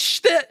 huge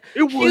ships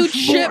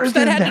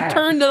that had to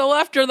turn to the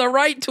left or the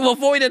right to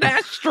avoid an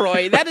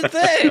asteroid. That is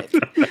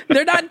it.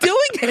 They're not doing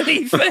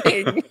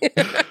anything.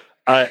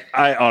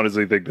 I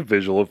honestly think the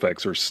visual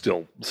effects are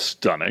still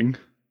stunning.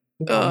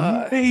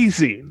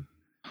 Amazing.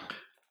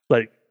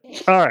 Like,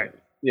 all right.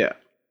 Yeah.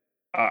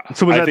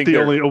 So was that the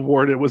only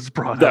award it was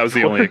brought up? That was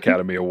the only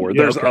Academy Award.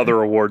 There's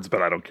other awards,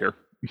 but I don't care.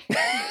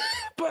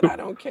 But I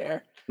don't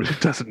care. It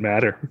doesn't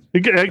matter.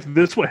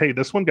 This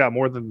one got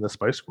more than the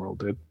Spice Girl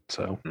did.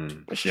 So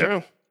it's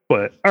true.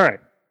 But all right.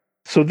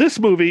 So this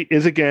movie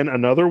is again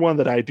another one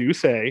that I do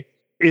say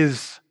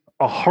is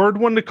a hard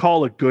one to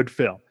call a good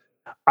film.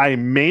 I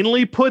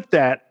mainly put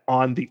that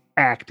on the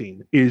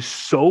acting is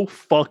so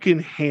fucking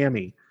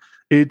hammy.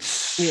 It's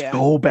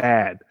so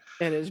bad.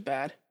 It is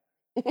bad.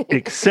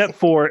 Except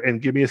for,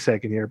 and give me a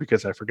second here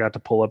because I forgot to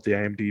pull up the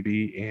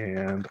IMDb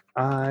and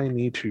I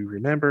need to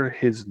remember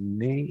his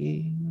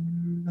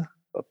name.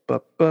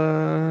 What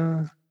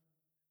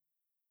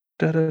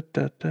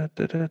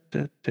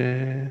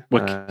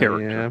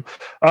character?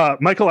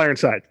 Michael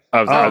Ironside.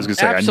 I was going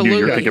to say, absolutely. I knew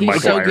you were thinking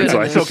Michael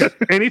Ironside. So good.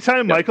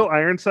 Anytime Michael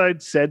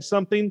Ironside said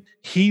something,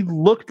 he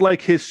looked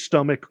like his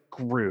stomach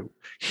grew.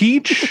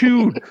 He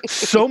chewed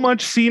so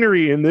much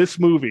scenery in this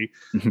movie.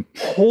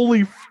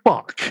 Holy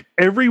fuck.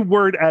 Every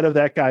word out of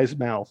that guy's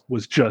mouth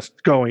was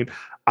just going,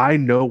 I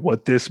know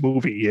what this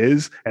movie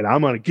is, and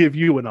I'm going to give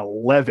you an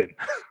 11.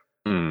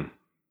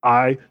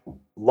 I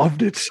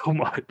loved it so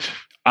much.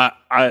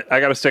 I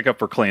got to stick up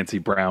for Clancy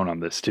Brown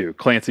on this too.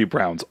 Clancy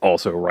Brown's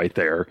also right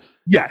there.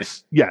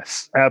 Yes,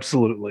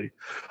 absolutely.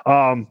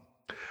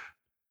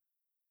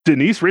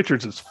 Denise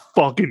Richards is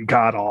fucking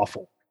god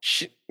awful.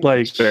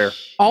 Like, Fair.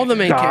 All the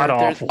main God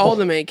characters. awful. All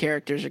the main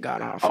characters are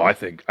god awful. Oh, I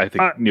think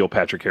Neil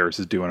Patrick Harris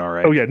is doing all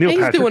right. oh yeah, Neil He's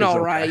Patrick doing is all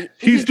okay. right.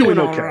 He's doing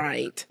all okay.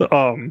 right.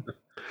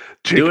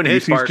 Jake Doing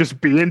his Busey's part.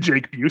 just being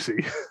Jake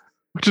Busey,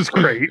 which is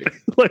great.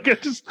 Like, I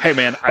just Hey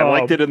man, I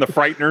liked it in The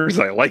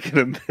Frighteners. I like it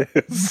in this.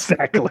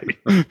 exactly.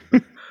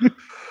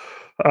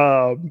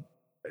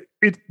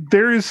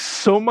 There is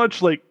so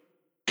much like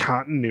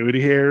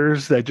continuity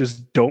errors that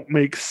just don't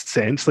make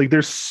sense. Like,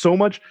 there's so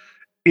much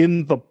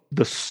in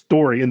the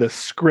story, in the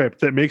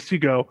script, that makes you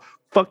go,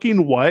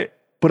 fucking what?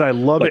 But I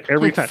love it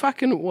every time.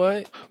 Fucking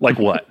what? Like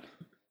what?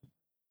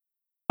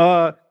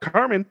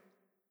 Carmen,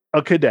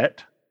 a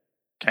cadet,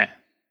 Okay.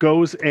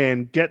 goes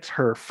and gets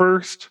her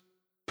first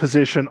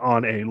position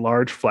on a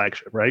large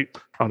flagship, right?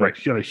 On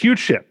a huge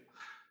ship.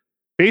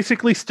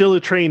 Basically still a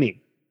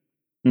trainee.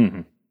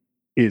 Mm-hmm.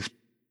 Is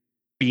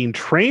being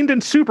trained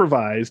and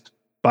supervised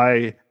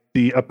by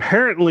the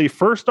apparently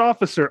first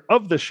officer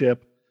of the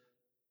ship,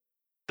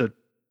 the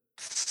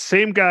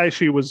same guy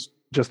she was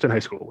just in high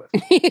school with.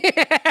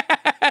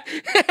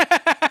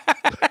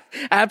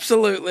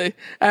 Absolutely.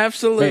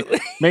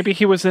 Maybe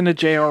he was in a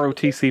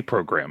JROTC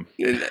program.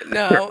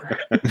 No.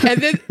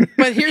 And then,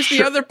 but here's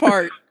the other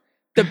part.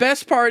 The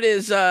best part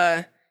is,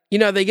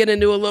 they get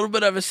into a little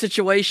bit of a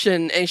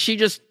situation and she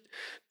just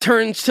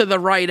turns to the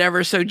right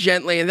ever so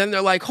gently. And then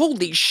they're like,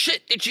 holy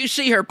shit, did you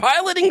see her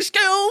piloting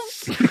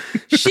skills?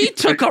 She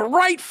took a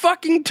right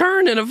fucking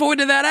turn and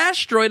avoided that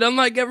asteroid,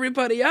 unlike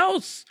everybody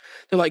else.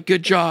 They're like,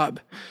 good job.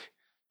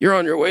 You're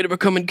on your way to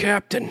becoming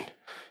captain.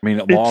 I mean,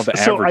 law of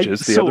averages,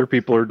 the other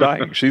people are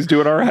dying. She's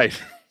doing all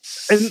right.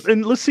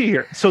 And let's see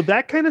here. So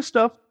that kind of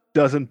stuff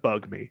doesn't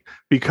bug me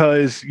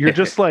because you're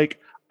just like,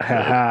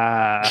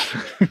 ha.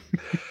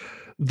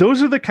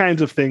 Those are the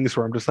kinds of things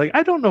where I'm just like,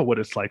 I don't know what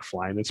it's like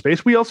flying in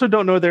space. We also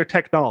don't know their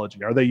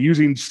technology. Are they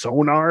using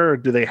sonar or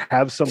do they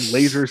have some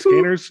laser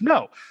scanners?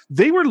 No,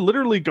 they were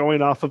literally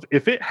going off of,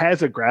 if it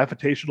has a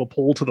gravitational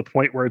pull to the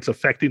point where it's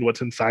affecting what's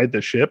inside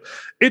the ship,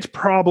 it's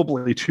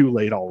probably too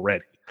late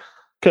already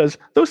because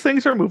those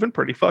things are moving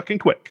pretty fucking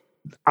quick.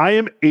 I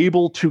am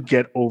able to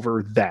get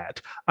over that.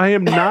 I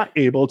am not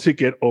able to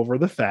get over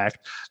the fact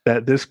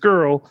that this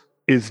girl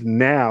is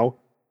now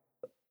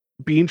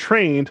being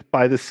trained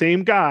by the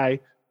same guy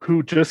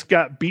who just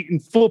got beaten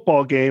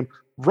football game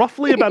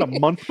roughly about a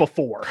month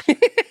before.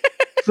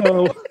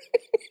 So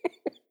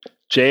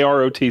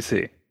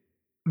JROTC.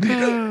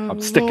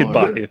 I'm sticking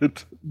by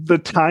it. The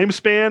time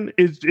span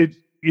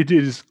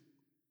is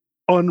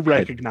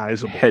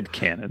unrecognizable. Head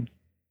cannon.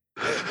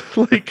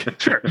 Like,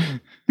 sure.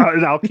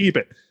 And I'll keep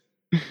it.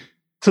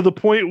 To the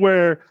point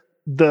where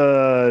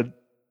the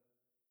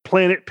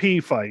Planet P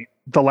fight,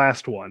 the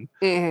last one,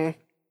 when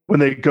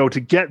they go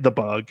to get the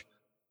bug,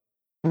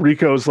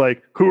 Rico's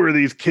like, who are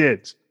these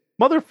kids?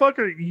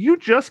 Motherfucker, you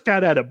just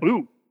got out of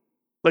boot.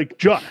 Like,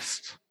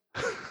 just.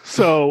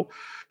 So,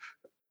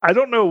 I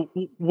don't know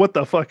what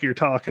the fuck you're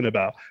talking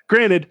about.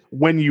 Granted,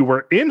 when you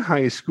were in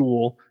high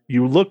school,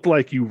 you looked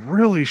like you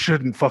really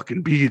shouldn't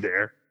fucking be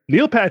there.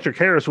 Neil Patrick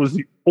Harris was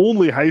the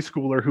only high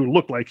schooler who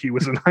looked like he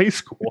was in high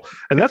school.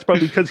 And that's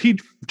probably because he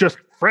just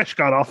fresh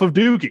got off of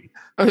Doogie.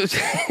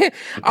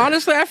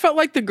 Honestly, I felt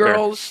like the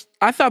girls,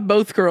 I thought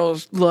both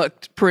girls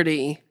looked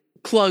pretty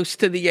close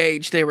to the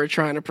age they were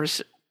trying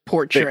to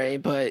portray,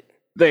 but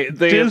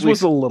Diz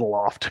was a little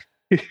off.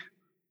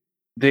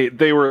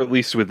 They were at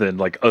least within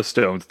like a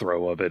stone's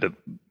throw of it.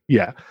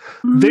 Yeah.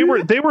 They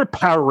were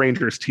Power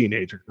Rangers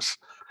teenagers.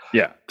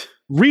 Yeah.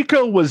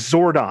 Rico was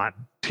Zordon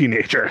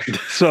teenager.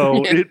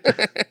 So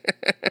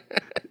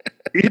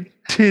it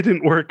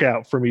didn't work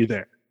out for me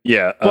there.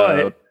 Yeah.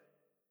 But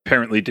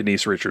apparently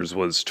Denise Richards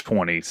was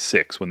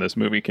 26 when this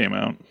movie came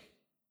out.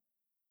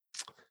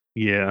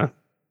 Yeah.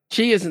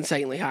 She is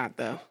insanely hot,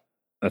 though.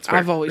 That's fair.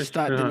 I've always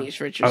thought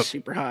Denise Richards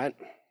super hot.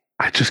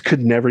 I just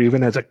could never,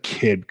 even as a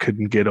kid,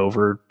 couldn't get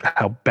over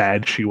how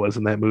bad she was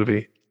in that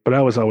movie. But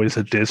I was always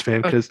a Diz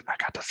fan because I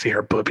got to see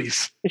her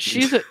boobies.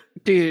 She's a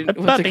dude.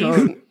 What's it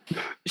called?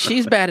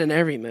 She's bad in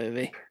every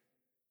movie.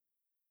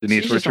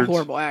 Denise She's Richards. just a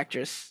horrible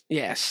actress.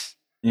 Yes.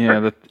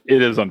 Yeah,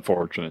 it is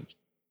unfortunate.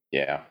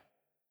 Yeah.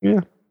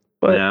 Yeah.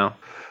 But Yeah.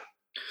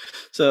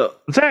 So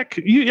Zach,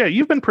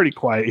 you've been pretty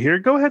quiet here.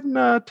 Go ahead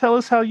and tell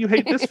us how you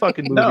hate this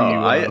fucking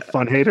movie,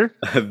 fun hater.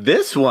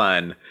 this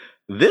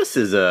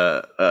is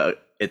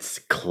it's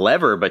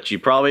clever, but you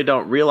probably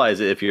don't realize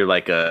it if you're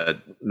like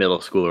a middle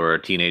schooler or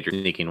a teenager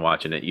sneaking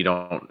watching it. You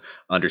don't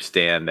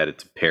understand that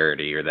it's a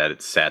parody or that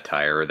it's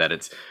satire or that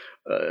it's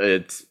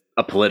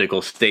a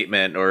political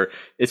statement, or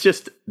it's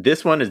just,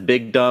 this one is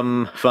big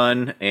dumb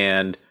fun,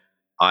 and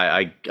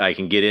I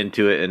can get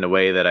into it in a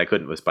way that I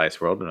couldn't with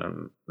Spice World.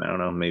 And I don't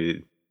know,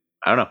 maybe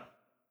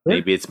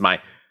it's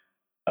my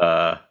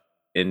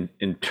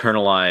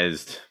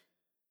internalized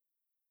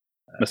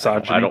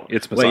misogyny.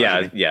 It's misogyny.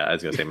 Well, yeah, I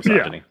was gonna say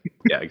misogyny.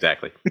 Yeah,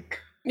 exactly.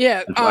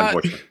 Yeah.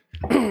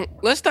 Unfortunately.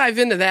 Let's dive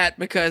into that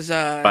because.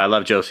 But I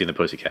love Josie and the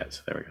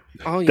Pussycats. There we go.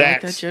 Oh, you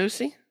like that,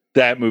 Josie?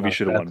 That movie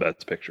should have won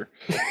Best Picture.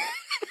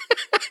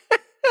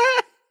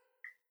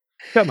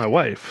 Got my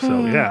wife,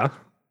 so yeah.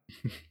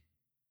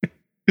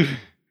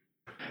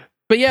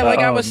 But yeah, like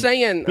I was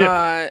saying,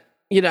 yeah.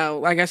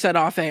 Like I said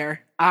off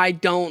air, I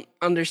don't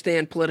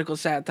understand political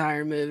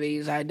satire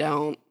movies. I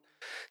don't.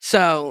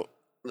 So,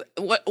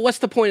 what's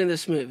the point of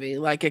this movie?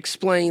 Like,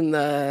 explain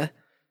the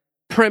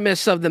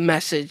premise of the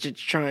message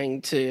it's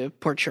trying to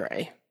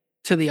portray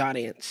to the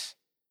audience.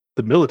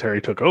 The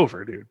military took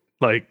over, dude.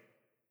 Like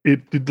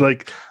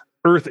like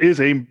Earth is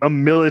a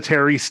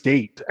military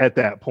state at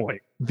that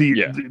point.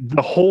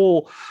 The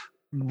whole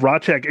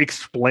Rorschach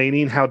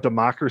explaining how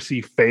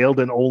democracy failed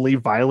and only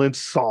violence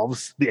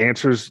solves the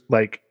answers,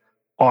 like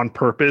on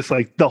purpose.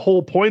 Like the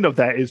whole point of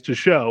that is to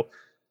show,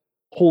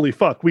 holy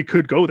fuck, we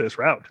could go this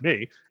route to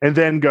me, and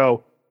then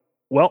go,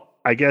 well,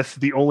 I guess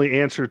the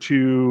only answer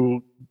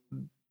to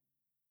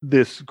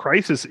this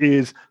crisis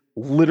is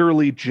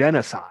literally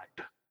genocide.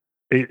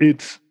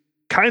 It's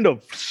kind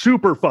of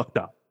super fucked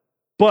up,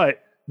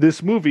 but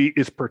this movie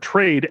is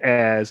portrayed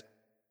as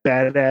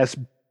badass,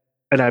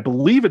 and I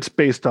believe it's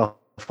based off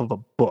of a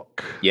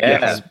book.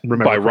 Yes,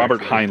 by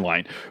Robert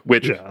Heinlein,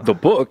 which the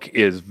book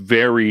is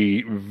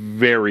very,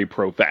 very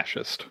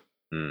pro-fascist.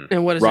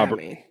 And what does that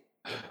mean?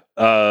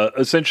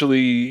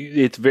 Essentially,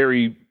 it's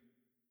very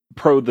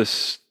pro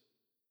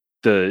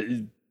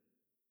the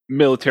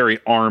military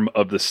arm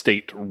of the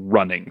state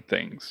running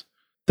things.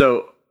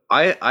 So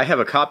I have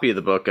a copy of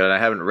the book and I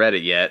haven't read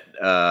it yet.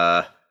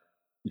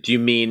 Do you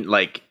mean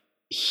like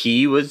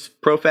he was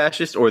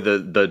pro-fascist, or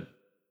the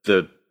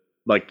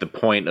like the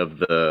point of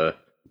the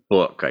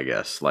book, I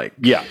guess? Like,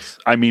 yes,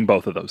 I mean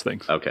both of those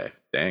things. Okay,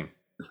 dang.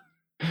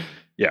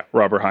 Yeah,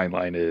 Robert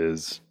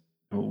Heinlein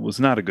was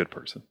not a good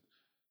person.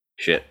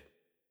 Shit.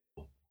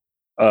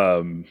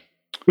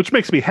 Which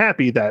makes me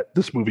happy that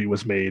this movie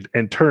was made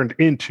and turned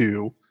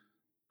into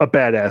a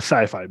badass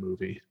sci-fi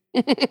movie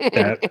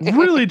that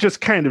really just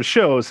kind of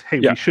shows, hey,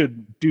 we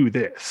should do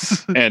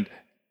this.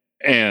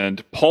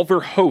 and Paul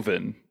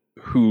Verhoeven,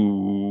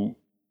 who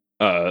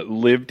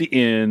lived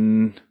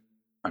in,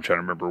 I'm trying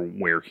to remember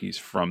where he's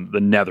from, the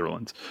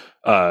Netherlands,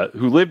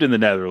 who lived in the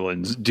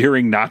Netherlands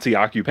during Nazi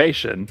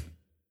occupation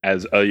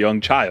as a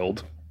young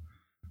child,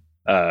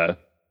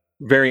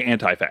 very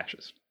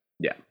anti-fascist.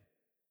 Yeah.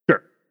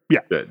 Sure.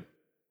 Yeah. Good.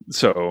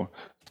 So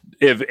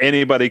if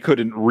anybody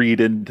couldn't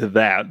read into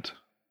that,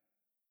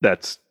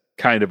 that's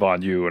kind of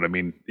on you. And I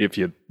mean, if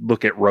you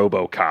look at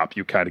RoboCop,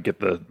 you kind of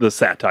get the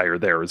satire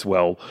there as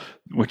well,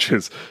 which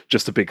is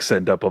just a big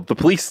send up of the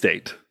police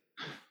state.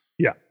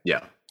 Yeah.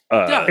 Yeah.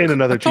 And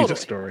another totally,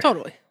 Jesus story.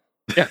 Totally.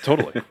 Yeah,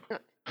 totally.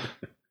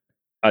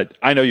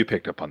 I know you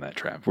picked up on that,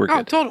 Trav. We're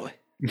good. Totally.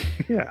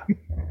 Yeah.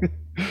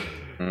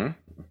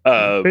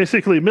 Mm-hmm.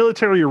 Basically,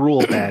 military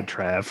rule bad,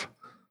 Trav.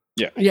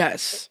 Yeah.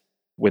 Yes.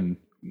 When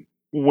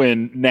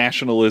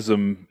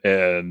nationalism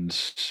and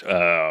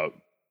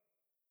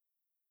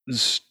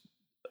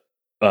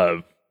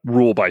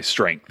rule by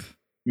strength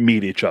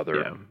meet each other.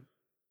 Yeah.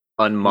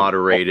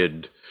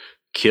 Unmoderated,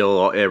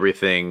 kill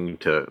everything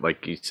to,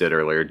 like you said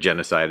earlier,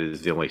 genocide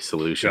is the only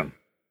solution.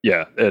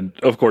 Yeah. And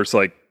of course,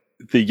 like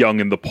the young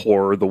and the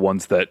poor are the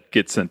ones that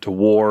get sent to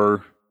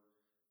war.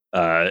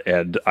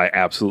 And I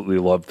absolutely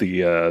love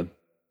the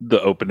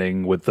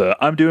opening with the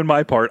I'm doing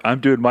my part,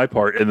 and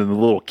then the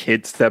little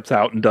kid steps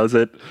out and does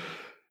it,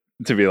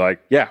 to be like,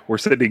 yeah, we're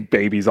sending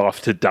babies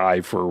off to die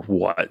for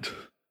what?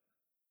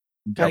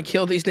 Gotta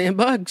kill these damn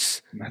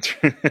bugs. That's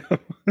right.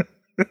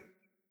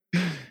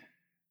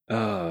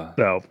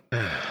 So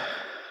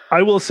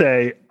I will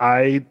say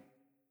I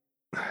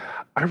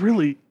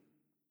really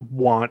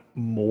want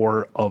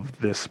more of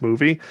this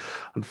movie.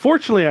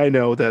 Unfortunately, I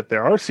know that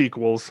there are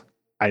sequels.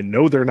 I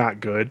know they're not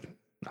good.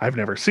 I've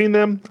never seen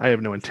them. I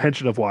have no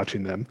intention of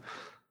watching them.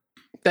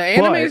 The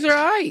animes are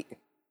right.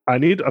 I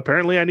need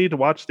to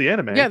watch the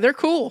anime. Yeah, they're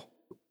cool.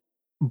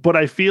 But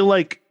I feel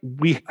like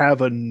we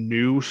have a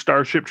new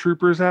Starship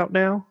Troopers out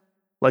now,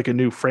 like a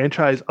new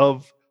franchise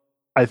of,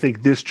 I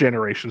think, this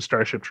generation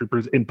Starship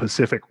Troopers in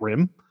Pacific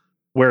Rim,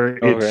 where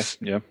it's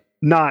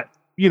not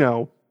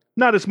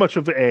as much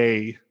of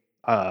a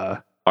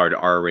hard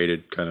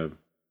R-rated kind of.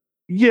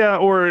 Yeah,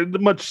 or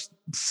much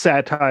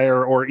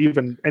satire or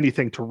even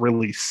anything to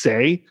really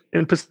say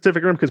in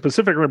Pacific Rim, because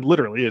Pacific Rim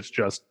literally is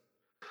just,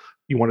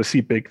 you want to see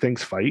big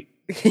things fight.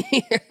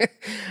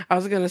 I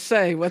was gonna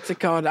say, what's it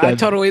called? I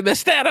totally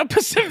missed that on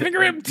Pacific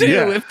Rim too.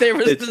 Yeah, if there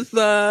was this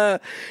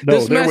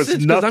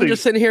message, because I'm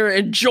just sitting here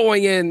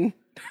enjoying,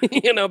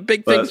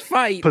 big things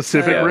fight.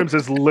 Pacific Rims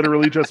is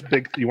literally just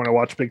big. You want to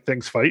watch big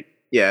things fight?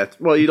 Yeah,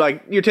 well,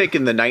 you're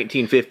taking the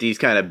 1950s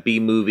kind of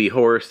B-movie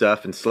horror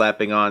stuff and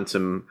slapping on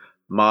some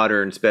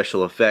modern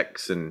special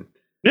effects and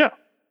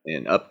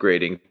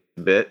upgrading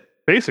a bit.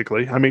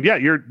 Basically, I mean,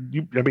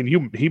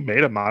 he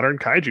made a modern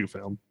kaiju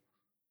film,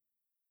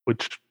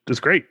 which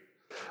is great.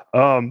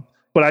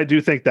 But I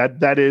do think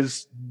that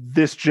is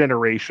this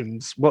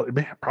generation's, well,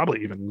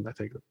 probably even, I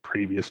think, the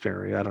previous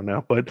generation, I don't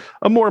know, but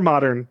a more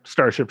modern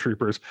Starship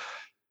Troopers.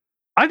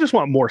 I just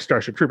want more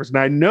Starship Troopers. And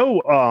I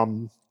know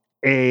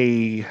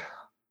a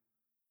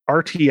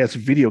RTS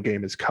video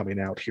game is coming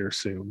out here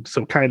soon.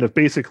 So kind of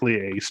basically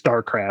a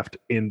StarCraft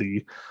in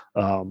the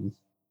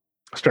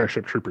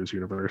Starship Troopers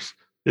universe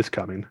is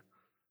coming.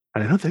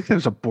 And I don't think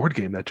there's a board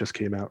game that just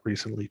came out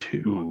recently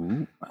too.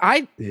 Ooh.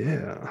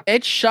 Yeah.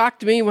 It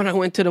shocked me when I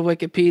went to the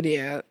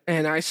Wikipedia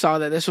and I saw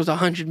that this was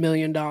 $100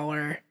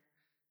 million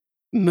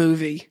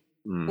movie.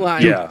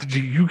 Like, Yeah.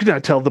 You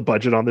cannot tell the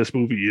budget on this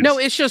movie. No,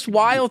 it's just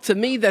wild to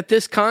me that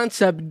this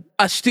concept,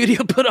 a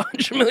studio put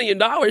 $100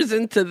 million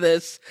into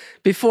this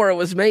before it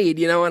was made.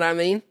 You know what I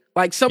mean?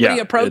 Like somebody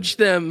approached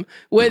them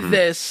with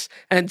this,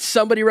 and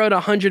somebody wrote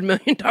 $100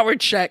 million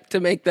check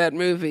to make that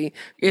movie.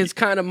 It's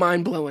kind of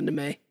mind blowing to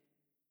me.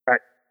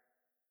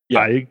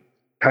 I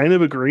kind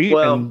of agree,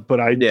 Well, but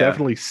I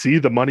definitely see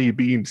the money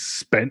being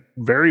spent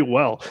very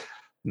well.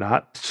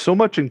 Not so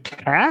much in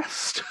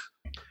cast,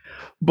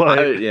 but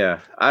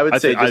I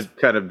would say just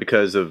kind of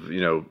because of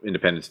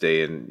Independence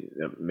Day and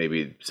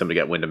maybe somebody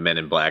got wind of Men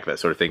in Black, that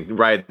sort of thing,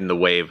 riding the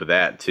wave of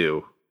that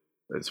too.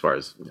 As far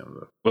as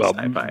the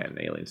sci-fi and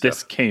alien stuff.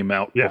 This came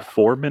out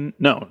before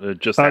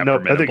just after no,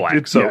 Men in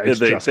Black. So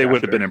they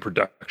would have been in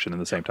production at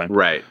the same time,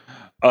 right?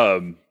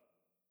 I'm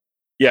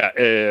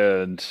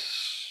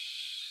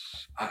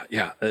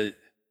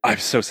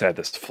so sad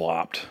this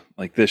flopped.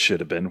 Like this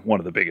should have been one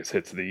of the biggest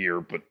hits of the year,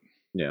 but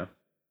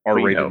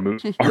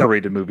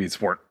R-rated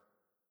movies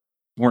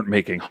weren't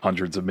making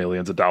hundreds of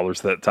millions of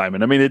dollars at that time.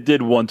 And I mean, it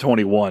did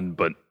 121,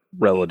 but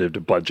relative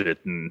to budget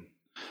and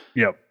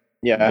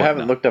Yeah, I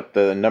haven't looked up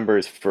the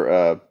numbers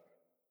for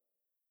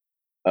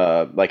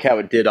like how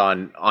it did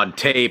on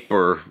tape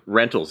or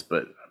rentals,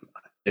 but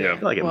I feel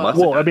like it must.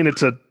 Well, I mean,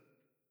 it's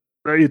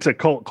a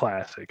cult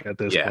classic at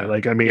this point.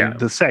 Like, I mean,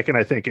 the second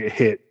I think it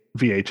hit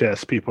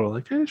VHS, people are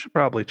like, "You should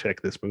probably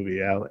check this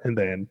movie out." And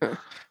then,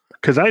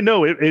 because I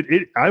know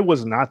I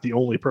was not the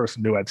only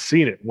person who had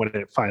seen it when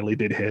it finally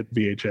did hit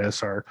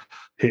VHS or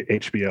hit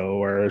HBO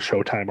or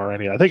Showtime or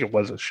any. I think it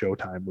was a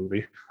Showtime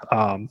movie.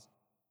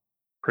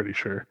 Pretty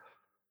sure.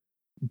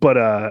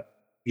 But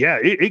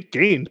it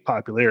gained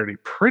popularity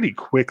pretty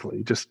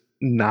quickly, just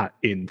not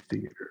in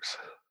theaters.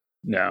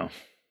 No.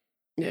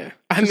 Yeah.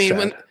 I mean,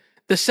 when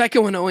the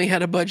second one only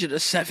had a budget of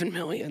 $7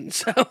 million.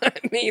 So I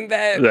mean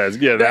that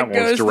one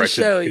was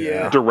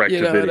directed direct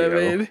to video.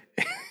 What I mean?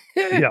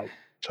 Yeah.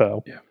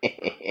 So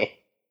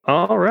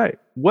all right.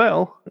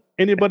 Well,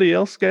 anybody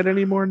else got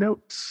any more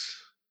notes?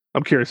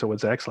 I'm curious of what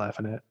Zach's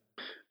laughing at.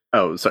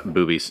 Oh,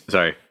 boobies.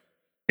 Sorry.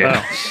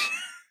 Yeah.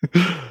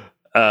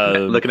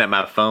 Looking at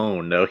my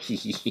phone. No.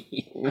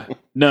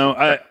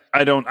 No,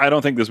 I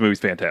don't think this movie's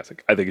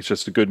fantastic. I think it's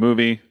just a good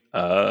movie.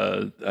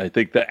 I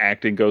think the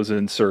acting goes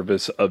in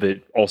service of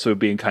it also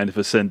being kind of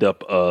a send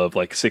up of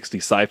like 60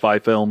 sci-fi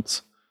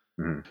films,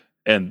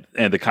 and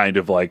the kind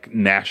of like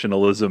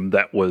nationalism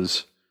that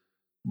was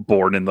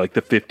born in like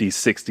the 50s,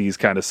 60s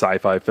kind of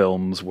sci-fi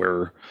films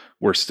where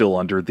we're still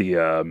under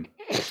the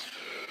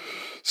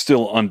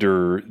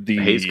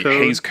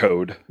Hays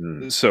Code.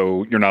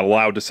 So you're not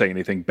allowed to say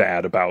anything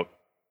bad about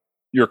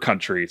your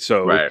country.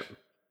 So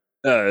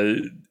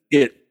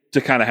it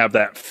to kind of have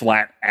that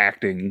flat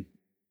acting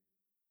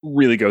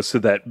really goes to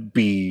that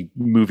B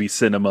movie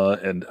cinema,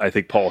 and I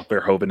think Paul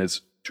Verhoeven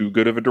is too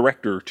good of a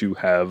director to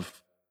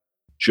have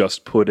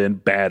just put in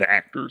bad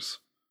actors.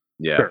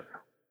 Yeah. Sure.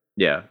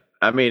 Yeah.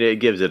 I mean, it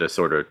gives it a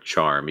sort of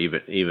charm,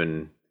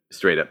 even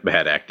straight up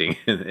bad acting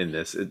in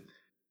this. It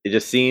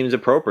just seems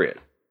appropriate.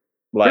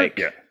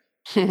 Like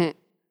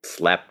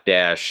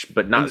slapdash,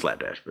 but not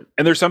slapdash. But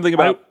and there's something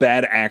about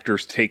bad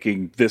actors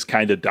taking this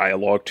kind of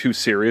dialogue too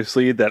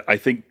seriously that I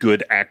think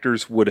good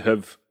actors would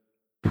have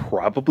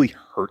probably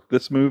hurt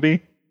this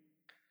movie.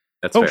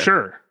 That's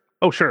fair.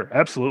 Sure,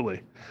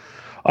 absolutely.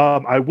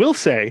 I will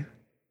say,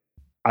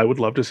 I would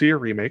love to see a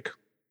remake.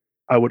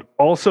 I would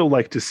also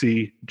like to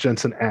see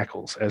Jensen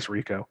Ackles as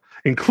Rico,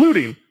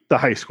 including the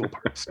high school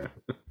parts.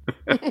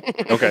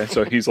 Okay,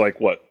 so he's like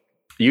what?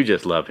 You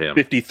just love him.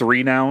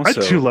 53 now. I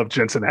do love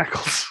Jensen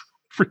Ackles.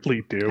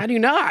 Really do. How do you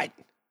not?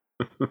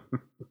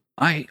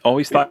 I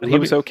always thought he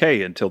was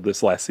okay until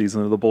this last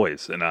season of The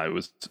Boys, and I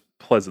was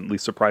pleasantly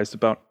surprised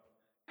about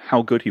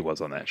how good he was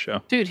on that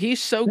show. Dude,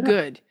 he's so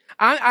good.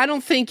 I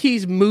don't think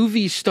he's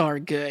movie star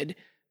good,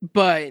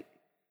 but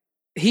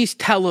he's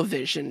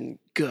television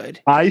good.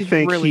 I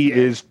think really he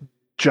is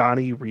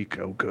Johnny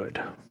Rico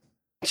good.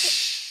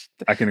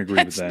 I can agree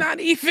with that. That's not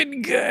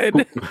even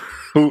good.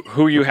 Who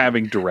are you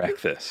having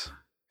direct this?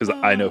 Because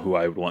I know who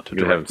I would want to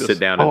direct this. Sit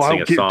down and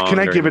sing a song. Can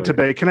I give it to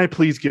Bay? Can I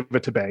please give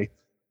it to Bay?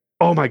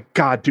 Oh my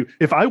God, dude.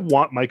 If I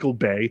want Michael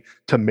Bay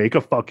to make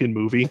a fucking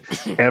movie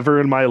ever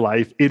in my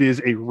life, it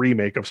is a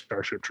remake of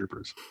Starship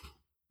Troopers.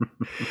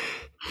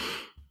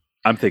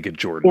 I'm thinking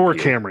Jordan. Or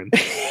Peele. Cameron.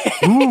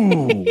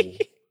 Ooh.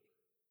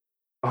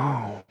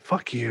 Oh,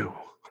 fuck you.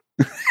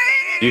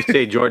 You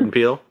say Jordan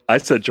Peele? I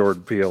said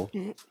Jordan Peele.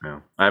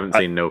 No, I haven't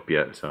seen Nope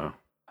yet, so.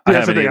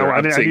 That's the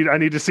thing. I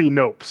need to see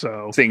Nope,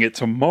 so. Seeing it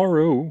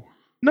tomorrow.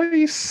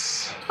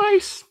 Nice.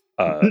 Nice.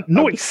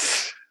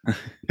 Nice.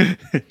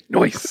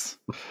 Nice.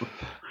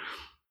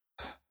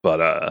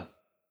 But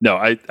no,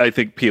 I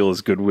think Peele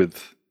is good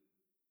with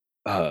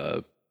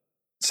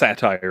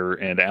satire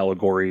and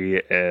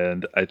allegory,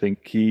 and I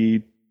think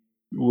he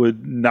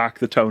would knock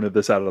the tone of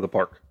this out of the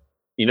park.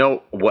 You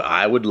know what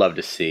I would love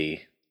to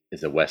see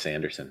is a Wes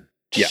Anderson.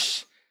 Yeah.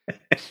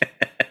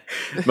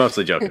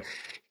 Mostly joking.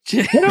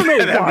 I don't know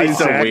That'd why be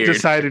so Zach weird.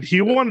 decided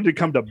he wanted to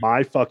come to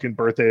my fucking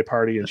birthday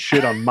party and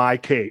shit on my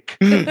cake.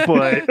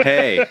 But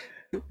Hey,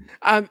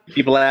 I'm,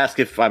 people ask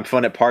if I'm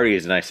fun at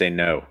parties, and I say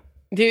no.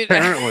 dude.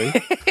 apparently,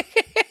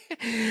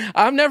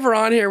 I'm never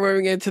on here when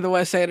we get to the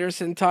Wes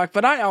Anderson talk,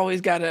 but I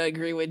always gotta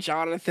agree with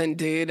Jonathan,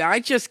 dude. I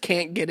just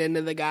can't get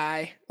into the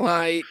guy.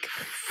 Like,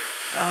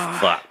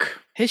 Fuck.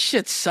 his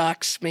shit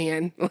sucks,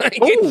 man. Like,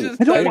 oh, it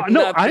just I don't does want.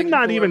 No, nothing I'm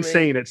not for even me.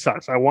 saying it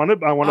sucks. I want to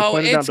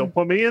point it out. Don't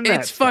put me in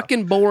that. It's stuff.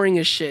 fucking boring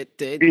as shit,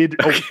 dude.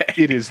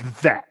 It is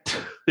that.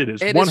 It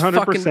is It is 100%.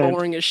 fucking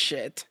boring as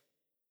shit.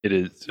 It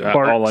is.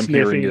 Bart All I'm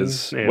hearing sniffing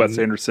is and- Wes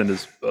Anderson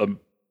is a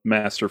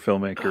master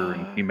filmmaker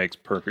and he makes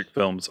perfect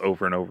films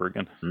over and over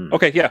again.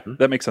 Okay, yeah,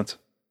 that makes sense.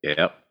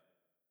 Yep.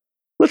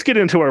 Let's get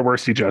into our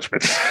worsty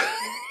judgments.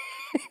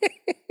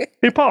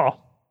 Hey, Paul,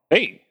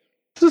 Hey,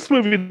 does this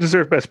movie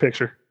deserve Best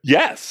Picture?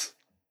 yes.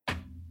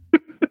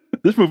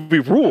 This movie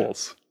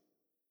rules.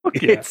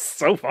 Fuck yeah. It's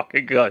so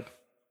fucking good.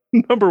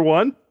 Number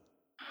one.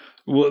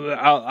 Well,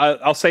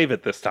 I'll save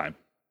it this time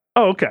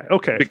Oh, okay.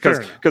 Okay.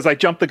 fair enough. because I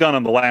jumped the gun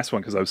on the last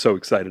one because I was so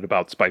excited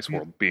about Spice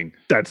World being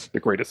that's the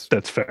greatest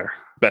fair.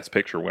 Best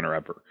Picture winner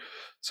ever.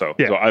 So,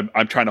 Yeah. so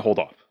I'm trying to hold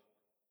off.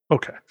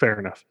 Okay, fair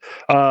enough.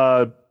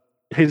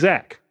 Hey,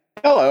 Zach,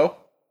 Hello.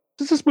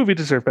 does this movie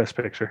deserve Best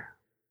Picture?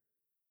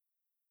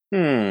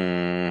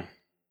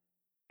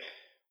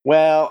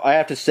 Well, I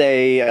have to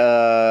say,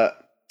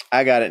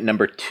 I got it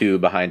number 2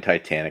 behind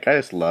Titanic. I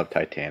just love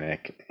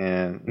Titanic,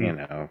 and you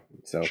know,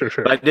 so Sure.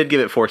 But I did give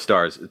it 4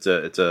 stars. It's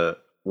a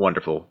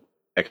wonderful,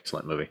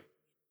 excellent movie.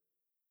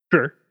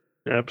 Sure,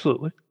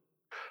 absolutely.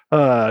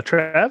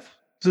 Trav, does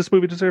this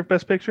movie deserve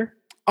Best Picture?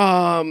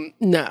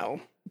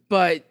 No,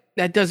 but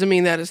that doesn't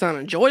mean that it's not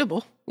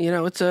enjoyable. You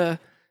know, it's a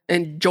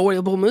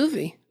enjoyable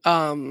movie.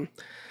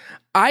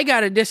 I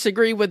gotta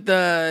disagree with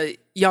the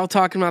y'all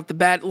talking about the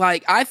bad.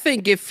 Like, I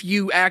think if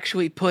you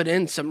actually put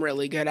in some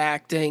really good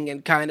acting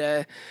and kind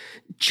of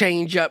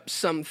change up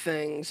some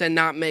things and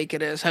not make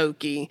it as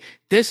hokey,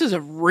 this is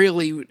a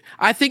really.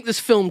 I think this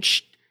film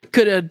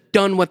could have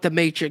done what The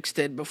Matrix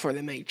did before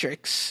The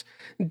Matrix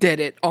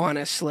did it.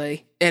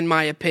 Honestly, in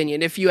my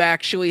opinion, if you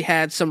actually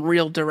had some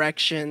real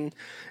direction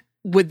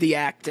with the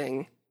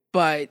acting,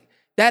 but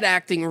that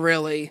acting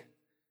really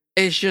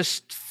is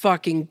just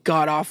fucking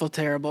god awful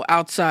terrible.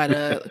 Outside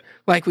of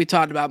like we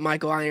talked about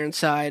Michael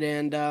Ironside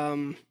and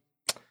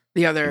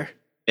the other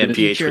MPH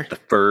teacher, with the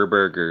fur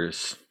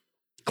burgers.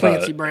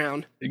 Clancy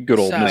Brown. Good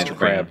old So- Mr.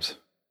 Krabs.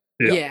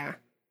 Yeah.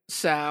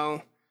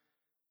 So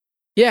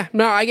yeah,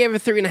 no, I gave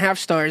it 3.5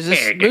 stars.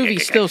 This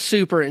movie's still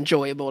super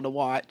enjoyable to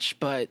watch,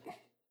 but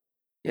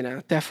you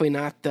know, definitely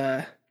not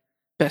the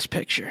Best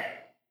Picture.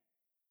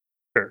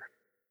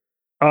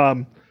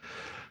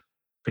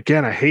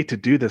 Again, I hate to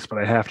do this, but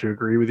I have to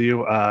agree with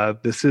you.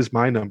 This is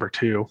my number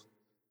 2.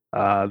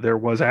 There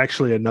was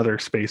actually another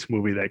space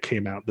movie that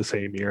came out the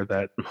same year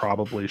that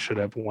probably should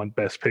have won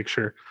Best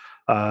Picture.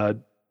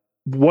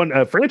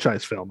 One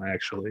franchise film,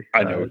 actually.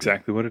 I know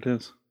exactly what it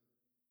is.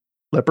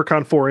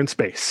 Leprechaun 4 in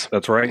Space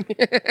That's right.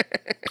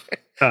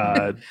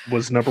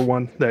 was number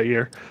 1 that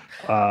year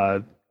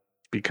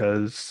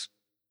because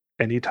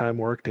anytime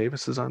Warwick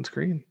Davis is on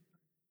screen,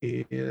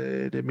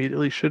 it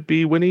immediately should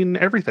be winning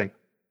everything.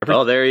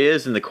 Oh, there he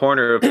is in the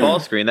corner of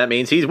Paul's screen. That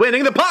means he's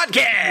winning the It's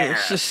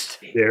podcast. just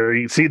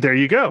There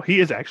you go. He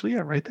is actually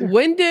right there.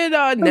 when did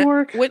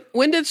Mark.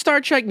 when did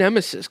Star Trek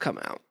Nemesis come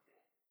out?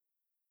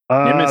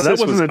 Nemesis that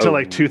wasn't was until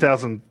like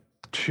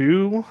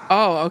 2002.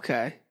 Oh,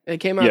 okay. It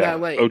came out Yeah. that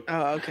late.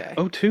 Oh, okay.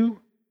 02?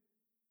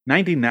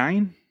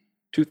 99?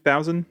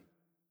 2000?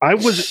 I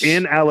was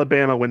in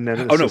Alabama when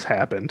Nemesis no.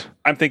 happened.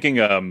 I'm thinking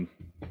the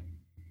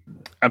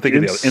other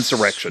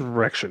Insurrection.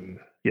 Insurrection.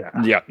 Yeah.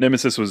 Yeah,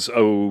 Nemesis was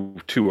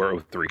 02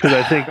 or 03. Because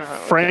I think Oh,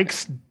 okay.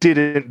 Franks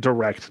didn't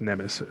direct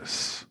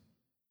Nemesis,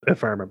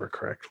 if I remember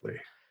correctly.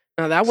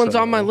 Now that one's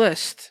on my So-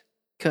 list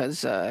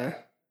because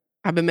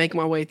I've been making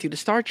my way through the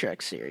Star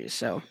Trek series.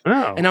 So,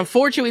 Oh. and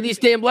unfortunately, these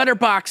damn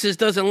letterboxes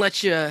doesn't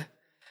let you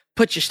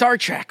put your Star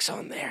Treks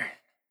on there.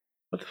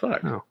 What the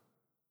fuck? Oh.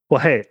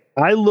 Well, hey,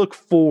 I look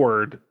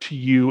forward to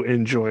you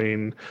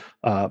enjoying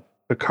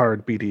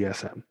Picard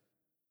BDSM.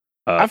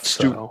 I've-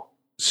 So,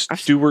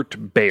 Stuart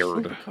seen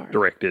Baird Picard.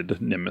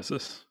 directed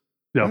Nemesis.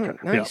 okay.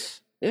 Oh,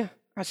 nice. Yeah,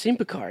 I've seen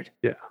Picard.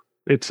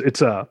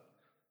 It's a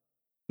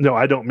no,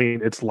 I don't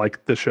mean it's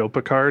like the show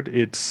Picard.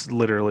 It's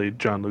literally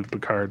Jean-Luc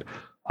Picard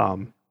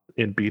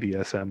in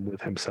BDSM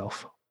with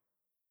himself.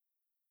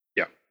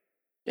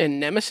 In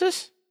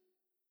Nemesis?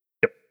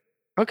 Yep.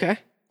 Okay.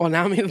 Well,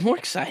 now I'm even more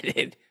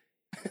excited.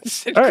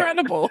 It's right.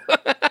 incredible.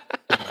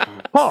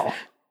 Paul,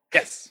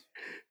 Yes.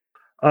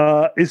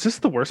 is this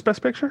the worst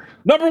Best Picture?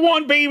 Number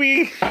 1,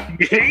 baby.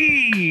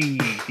 Yay!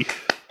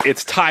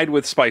 It's tied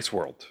with Spice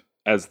World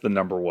as the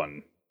number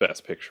 1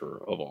 best picture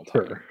of all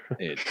time. Sure.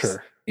 It's,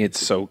 Sure. it's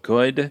so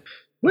good.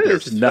 What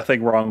There's is-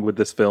 nothing wrong with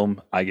this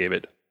film. I gave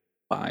it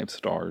 5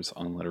 stars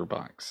on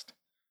Letterboxd.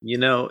 You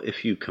know,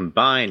 if you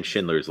combine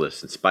Schindler's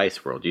List and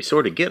Spice World, you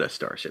sort of get a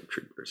Starship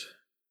Troopers.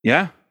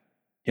 Yeah.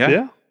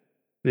 Yeah.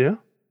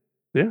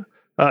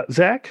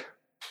 Zach,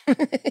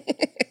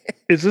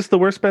 is this the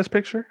worst Best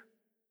Picture?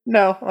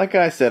 No, like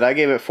I said, I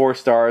gave it 4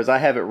 stars. I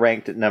have it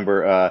ranked at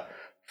number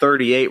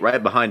 38,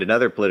 right behind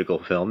another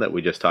political film that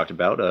we just talked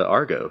about,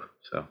 Argo.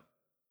 So,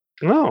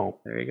 Oh,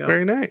 there you go.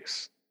 very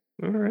nice.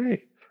 All right.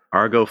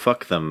 Argo,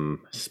 fuck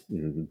them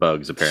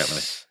bugs,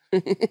 apparently.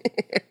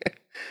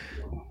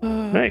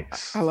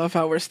 Nice. I love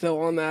how we're still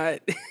on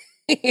that.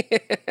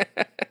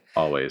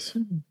 Always.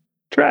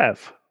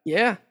 Trav,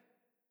 Yeah.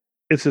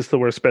 is this the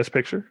worst Best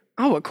Picture?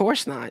 Oh, of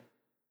course not.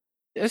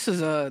 This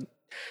is a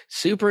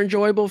super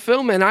enjoyable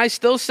film, and I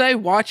still say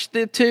watch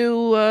the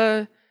 2.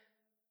 I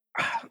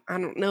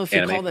don't know if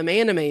you call them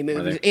anime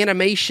movies,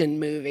 animation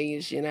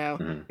movies. You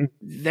know,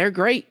 they're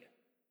great.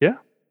 Yeah,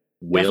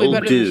 definitely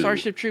better than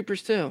Starship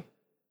Troopers too,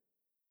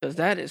 because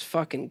that is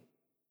fucking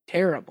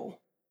terrible.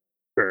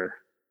 Sure.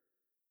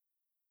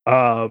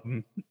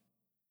 I'm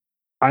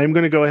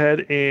going to go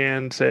ahead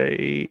and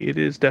say it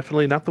is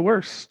definitely not the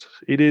worst.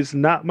 It is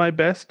not my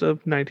best of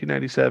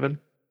 1997.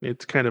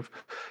 It's kind of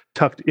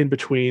tucked in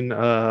between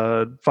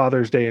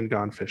Father's Day and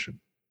Gone Fishing.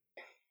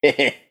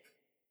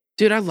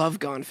 Dude, I love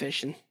Gone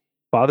Fishing.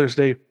 Father's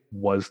Day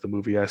was the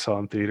movie I saw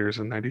in theaters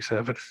in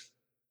 97.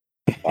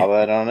 Saw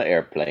that on an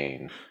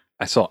airplane.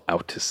 I saw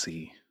Out to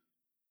Sea,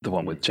 the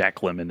one with Jack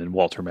Lemmon and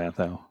Walter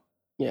Matthau.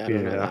 Yeah, I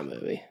don't know that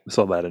movie. I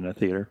saw that in a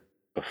theater.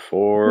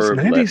 Before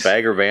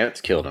Bagger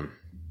Vance killed him.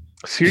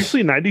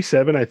 Seriously,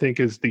 97, I think,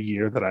 is the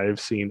year that I have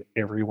seen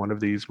every one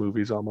of these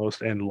movies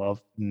almost and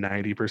loved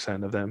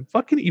 90% of them.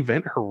 Fucking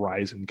Event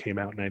Horizon came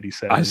out in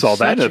 97. I saw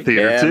that in a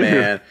theater, too.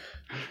 Man.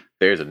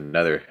 There's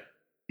another.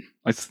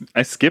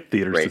 I skipped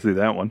theaters to see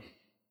that one.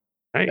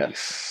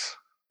 Nice.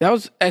 That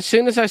was, as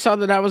soon as I saw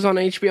that I was on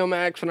HBO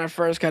Max when I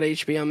first got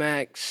HBO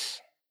Max,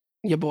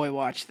 your boy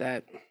watched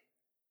that.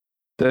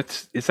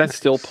 Is that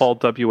still Paul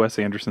W.S.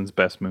 Anderson's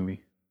best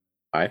movie?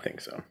 I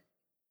think so.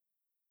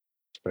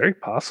 It's very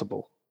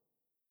possible.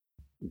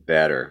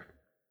 Better,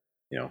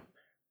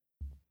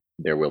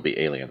 There Will Be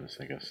Aliens,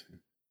 I guess.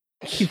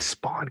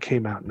 Spawn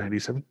came out in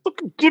 97.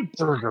 Fucking good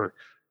burger.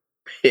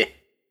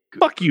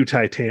 Fuck you,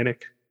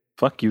 Titanic.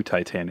 Fuck you,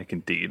 Titanic,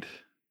 indeed.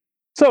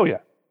 So, yeah.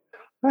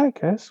 I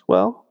guess.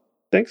 Well,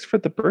 thanks for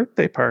the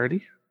birthday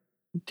party.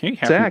 Okay,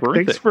 happy Zach,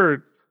 birthday. thanks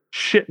for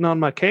shitting on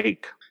my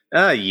cake.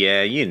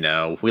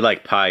 Yeah, we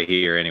like pie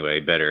here anyway,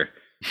 better.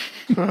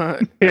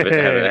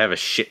 have a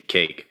shit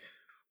cake.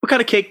 What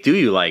kind of cake do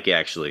you like,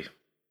 actually? Do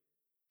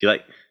you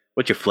like,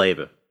 what's your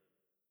flavor?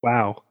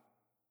 Wow.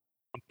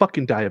 I'm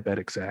fucking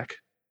diabetic, Zach.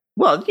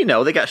 Well,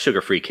 they got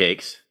sugar-free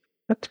cakes.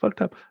 That's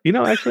fucked up.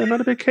 Actually, I'm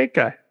not a big cake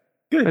guy.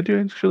 Good. I do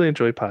actually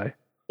enjoy pie.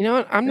 You know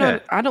what? I'm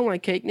not. I don't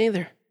like cake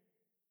neither.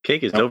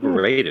 Cake is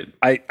overrated.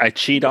 I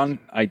cheat on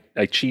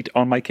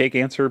my cake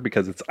answer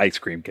because it's ice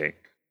cream cake.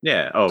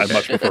 Yeah. Oh, I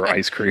much prefer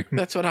ice cream.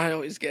 That's what I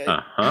always get.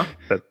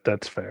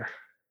 That's fair.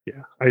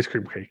 Yeah, ice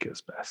cream cake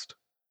is best.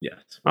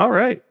 Yes. All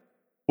right.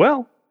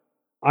 Well,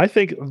 I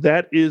think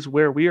that is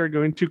where we are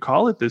going to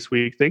call it this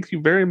week. Thank you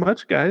very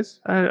much,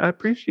 guys. I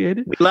appreciate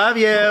it. We love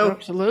you.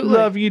 Absolutely.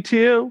 Love you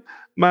too.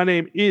 My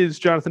name is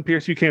Jonathan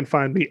Pierce. You can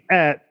find me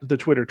at the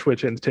Twitter,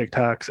 Twitch, and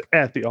TikToks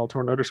at the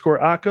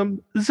 _Occam.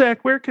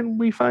 Zach, where can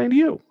we find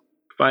you?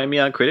 Find me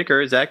on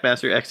Critiker,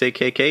 Zachmaster,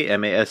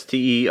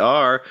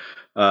 XAKKMASTER,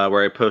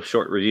 where I post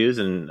short reviews,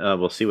 and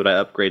we'll see what I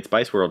upgrade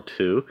Spice World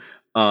to.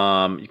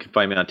 You can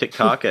find me on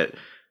TikTok at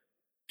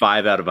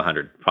 5 out of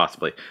 100,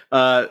 possibly.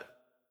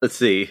 Let's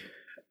see.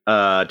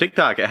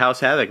 TikTok at House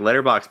Havoc,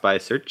 Letterboxd by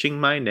searching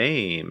my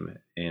name.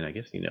 And I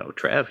guess,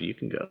 Trav, you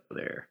can go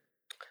there.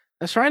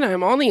 That's right.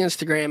 I'm on the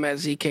Instagram at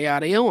ZK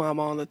Audio. I'm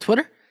on the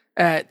Twitter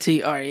at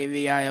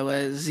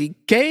TRAVIOSZK,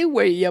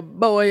 where your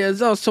boy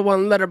is also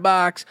on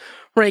Letterboxd,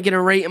 ranking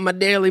and rating my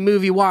daily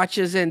movie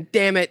watches. And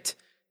damn it,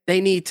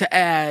 they need to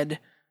add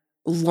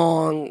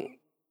long-running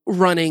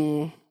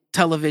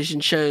television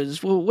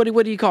shows. Well,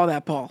 what do you call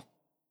that, Paul?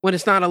 When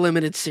it's not a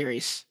limited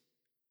series.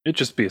 It'd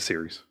just be a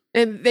series.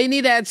 And they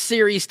need to add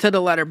series to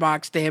the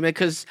Letterboxd, damn it,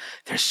 because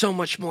there's so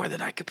much more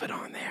that I could put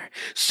on there.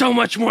 So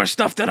much more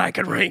stuff that I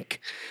could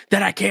rank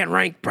that I can't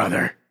rank,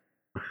 brother.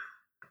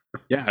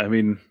 Yeah, I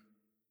mean,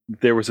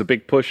 there was a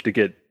big push to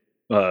get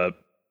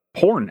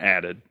porn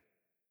added.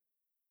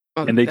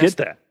 Oh, and they did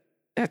that.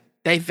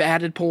 They've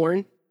added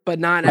porn, but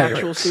not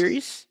actual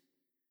series.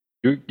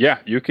 You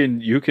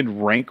can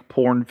rank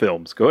porn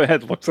films. Go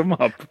ahead, look them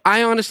up.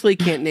 I honestly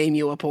can't name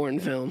you a porn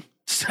film.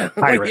 So,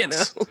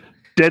 Pirates.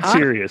 Dead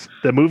serious.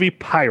 The movie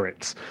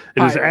Pirates.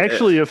 It is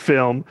actually a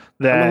film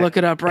that look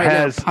it up right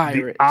has now.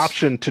 Pirates. The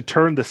option to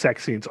turn the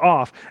sex scenes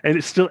off, and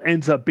it still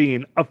ends up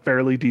being a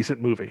fairly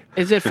decent movie.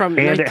 Is it from?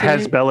 And it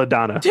has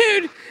Belladonna.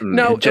 Dude,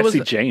 no, and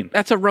Jesse Jane.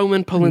 That's a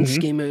Roman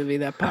Polanski movie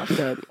that popped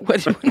up.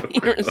 What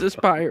year is this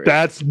Pirates?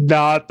 That's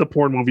not the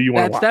porn movie you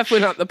want to watch. That's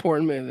definitely not the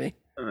porn movie.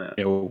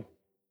 Oh.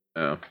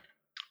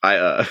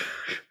 I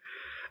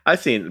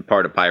seen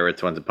part of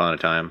Pirates once upon a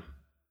time.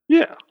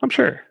 Yeah, I'm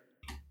sure.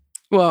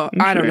 Well,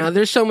 I don't know.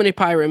 There's so many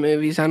pirate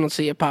movies, I don't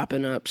see it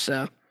popping up.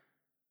 So,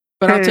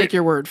 but I'll take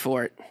your word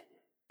for it.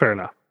 Fair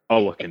enough.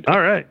 I'll look into it. All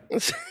right.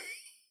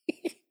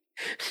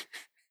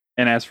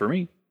 And as for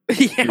me,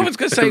 Yeah, I was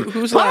gonna say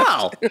who's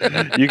left.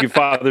 You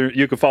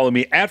can follow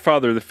me at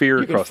Father the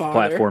Fear across the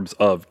platforms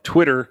of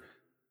Twitter,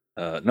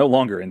 no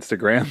longer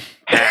Instagram.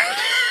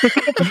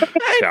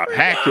 Got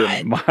hacked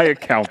and my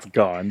account's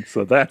gone,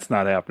 so that's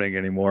not happening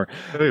anymore.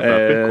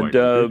 And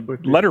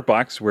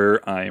Letterboxd,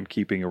 where I am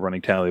keeping a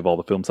running tally of all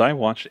the films I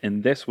watched.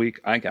 And this week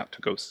I got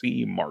to go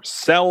see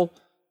Marcel,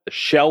 the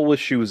Shell with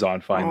Shoes on,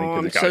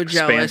 finally, because it got so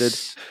expanded.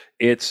 Jealous.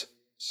 It's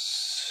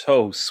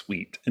so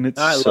sweet, and it's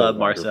I so love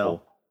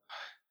wonderful.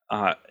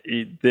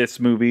 This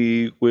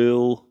movie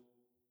will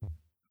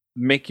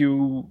make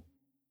you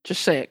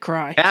Just say it,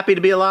 cry. Happy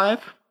to be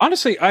alive.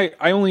 Honestly,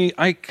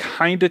 I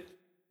kind of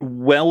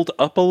welled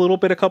up a little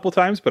bit a couple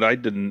times, but I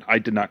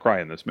did not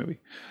cry in this movie.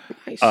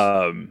 Nice.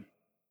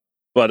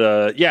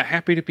 But yeah,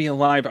 happy to be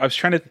alive. I was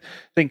trying to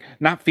think,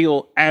 not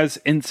feel as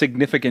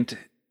insignificant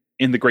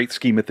in the great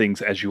scheme of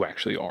things as you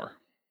actually are.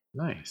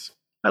 Nice.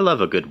 I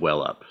love a good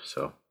well up.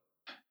 So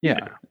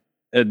yeah.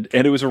 And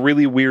it was a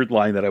really weird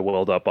line that I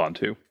welled up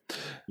onto.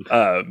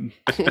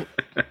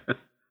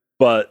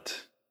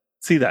 But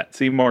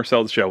see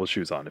Marcel the Shell with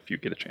Shoes on if you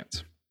get a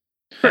chance.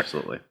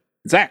 Absolutely.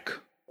 Zach,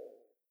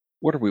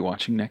 what are we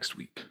watching next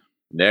week?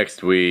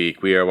 Next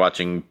week, we are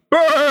watching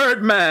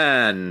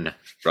Birdman.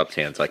 Rubs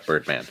hands like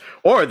Birdman.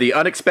 Or The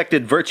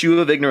Unexpected Virtue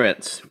of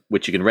Ignorance,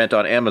 which you can rent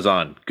on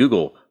Amazon,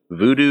 Google,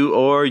 Vudu,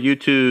 or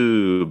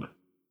YouTube.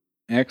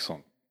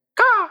 Excellent.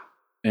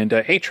 And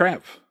hey,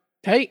 Trav.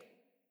 Hey.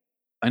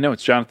 I know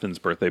it's Jonathan's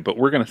birthday, but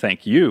we're going to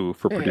thank you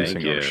for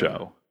producing our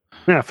show.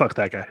 Yeah, fuck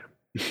that guy.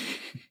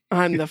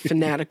 I'm the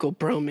fanatical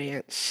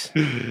bromance.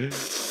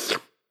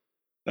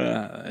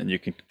 And you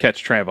can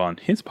catch Trav on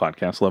his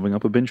podcast, Loving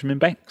Up with Benjamin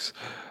Banks.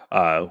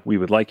 We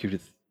would like you to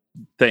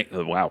thank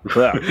we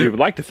would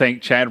like to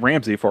thank Chad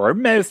Ramsey for our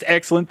most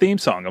excellent theme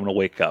song. I'm gonna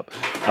wake up.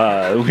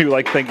 We would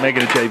like to thank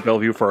Megan and Jay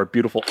Bellevue for our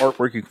beautiful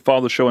artwork. You can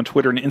follow the show on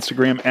Twitter and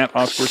Instagram at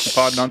Oscar Worsty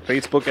Pod, and on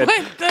Facebook at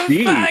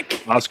the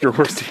Oscar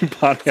Worsty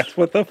Podcast.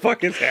 What the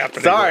fuck is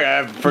happening? Sorry,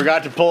 I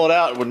forgot to pull it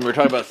out when we were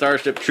talking about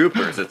Starship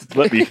Troopers.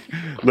 Let me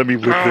whip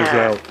this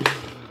out.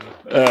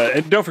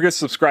 And don't forget to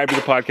subscribe to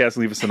the podcast.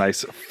 Leave us a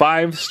nice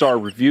 5-star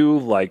review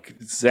like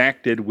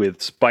Zach did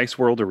with Spice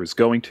World, or is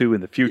going to in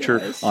the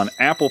future, on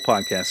Apple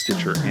Podcasts,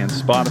 Stitcher, and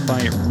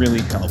Spotify. It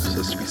really helps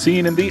us to be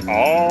seen in the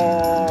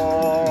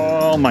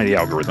almighty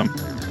algorithm.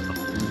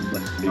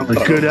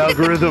 A good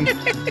algorithm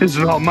is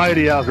an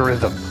almighty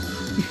algorithm.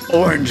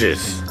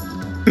 Oranges.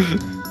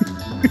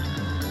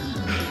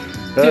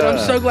 Dude, I'm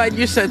so glad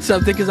you said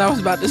something, because I was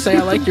about to say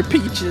I like your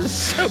peaches.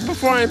 So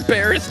before I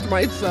embarrassed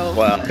myself.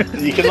 Well,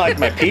 you can like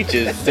my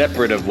peaches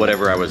separate of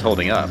whatever I was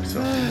holding up.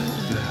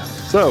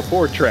 So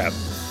for Trav,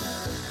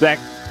 Zach,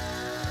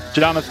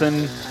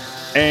 Jonathan,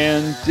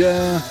 and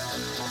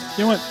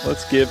you know what?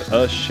 Let's give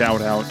a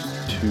shout out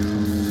to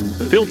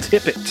Phil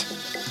Tippett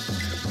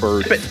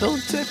for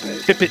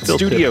Tippett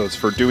Studios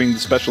for doing the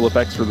special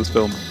effects for this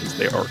film, because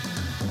they are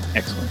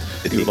excellent.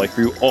 We would like for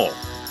you all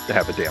to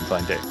have a damn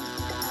fine day.